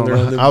does. Down there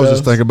on them I was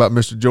just doves. thinking about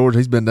Mr. George.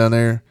 He's been down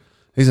there.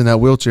 He's in that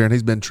wheelchair, and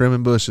he's been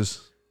trimming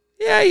bushes.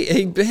 Yeah,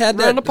 he had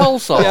Running a pole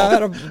saw. Yeah, I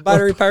had a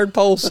battery-powered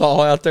pole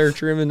saw out there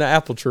trimming the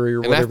apple tree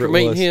or And whatever after it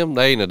meeting was. him,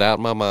 they ain't a doubt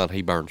in my mind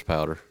he burns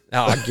powder.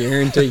 Oh, I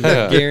guarantee you.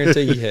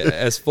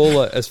 As full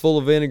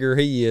of vinegar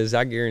he is,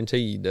 I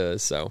guarantee he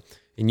does. So,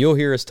 and you'll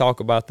hear us talk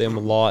about them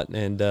a lot,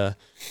 and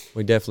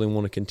we definitely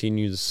want to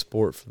continue the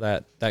support for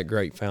that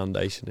great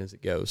foundation as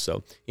it goes.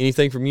 So,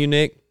 anything from you,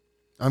 Nick?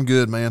 I'm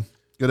good, man.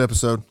 Good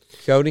episode.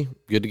 Cody?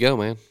 Good to go,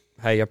 man.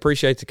 Hey, I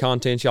appreciate the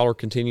content y'all are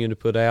continuing to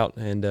put out,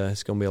 and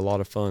it's going to be a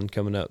lot of fun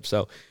coming up.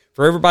 So,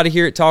 for everybody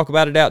here at Talk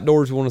About It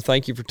Outdoors, we want to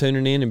thank you for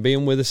tuning in and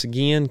being with us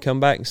again. Come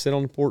back and sit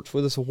on the porch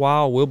with us a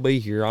while. We'll be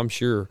here, I'm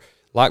sure.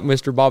 Like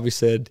Mr. Bobby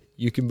said,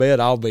 you can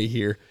bet I'll be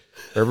here.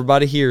 For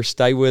everybody here,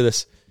 stay with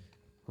us.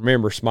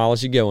 Remember, smile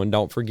as you go, and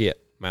don't forget,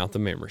 mount the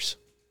memories.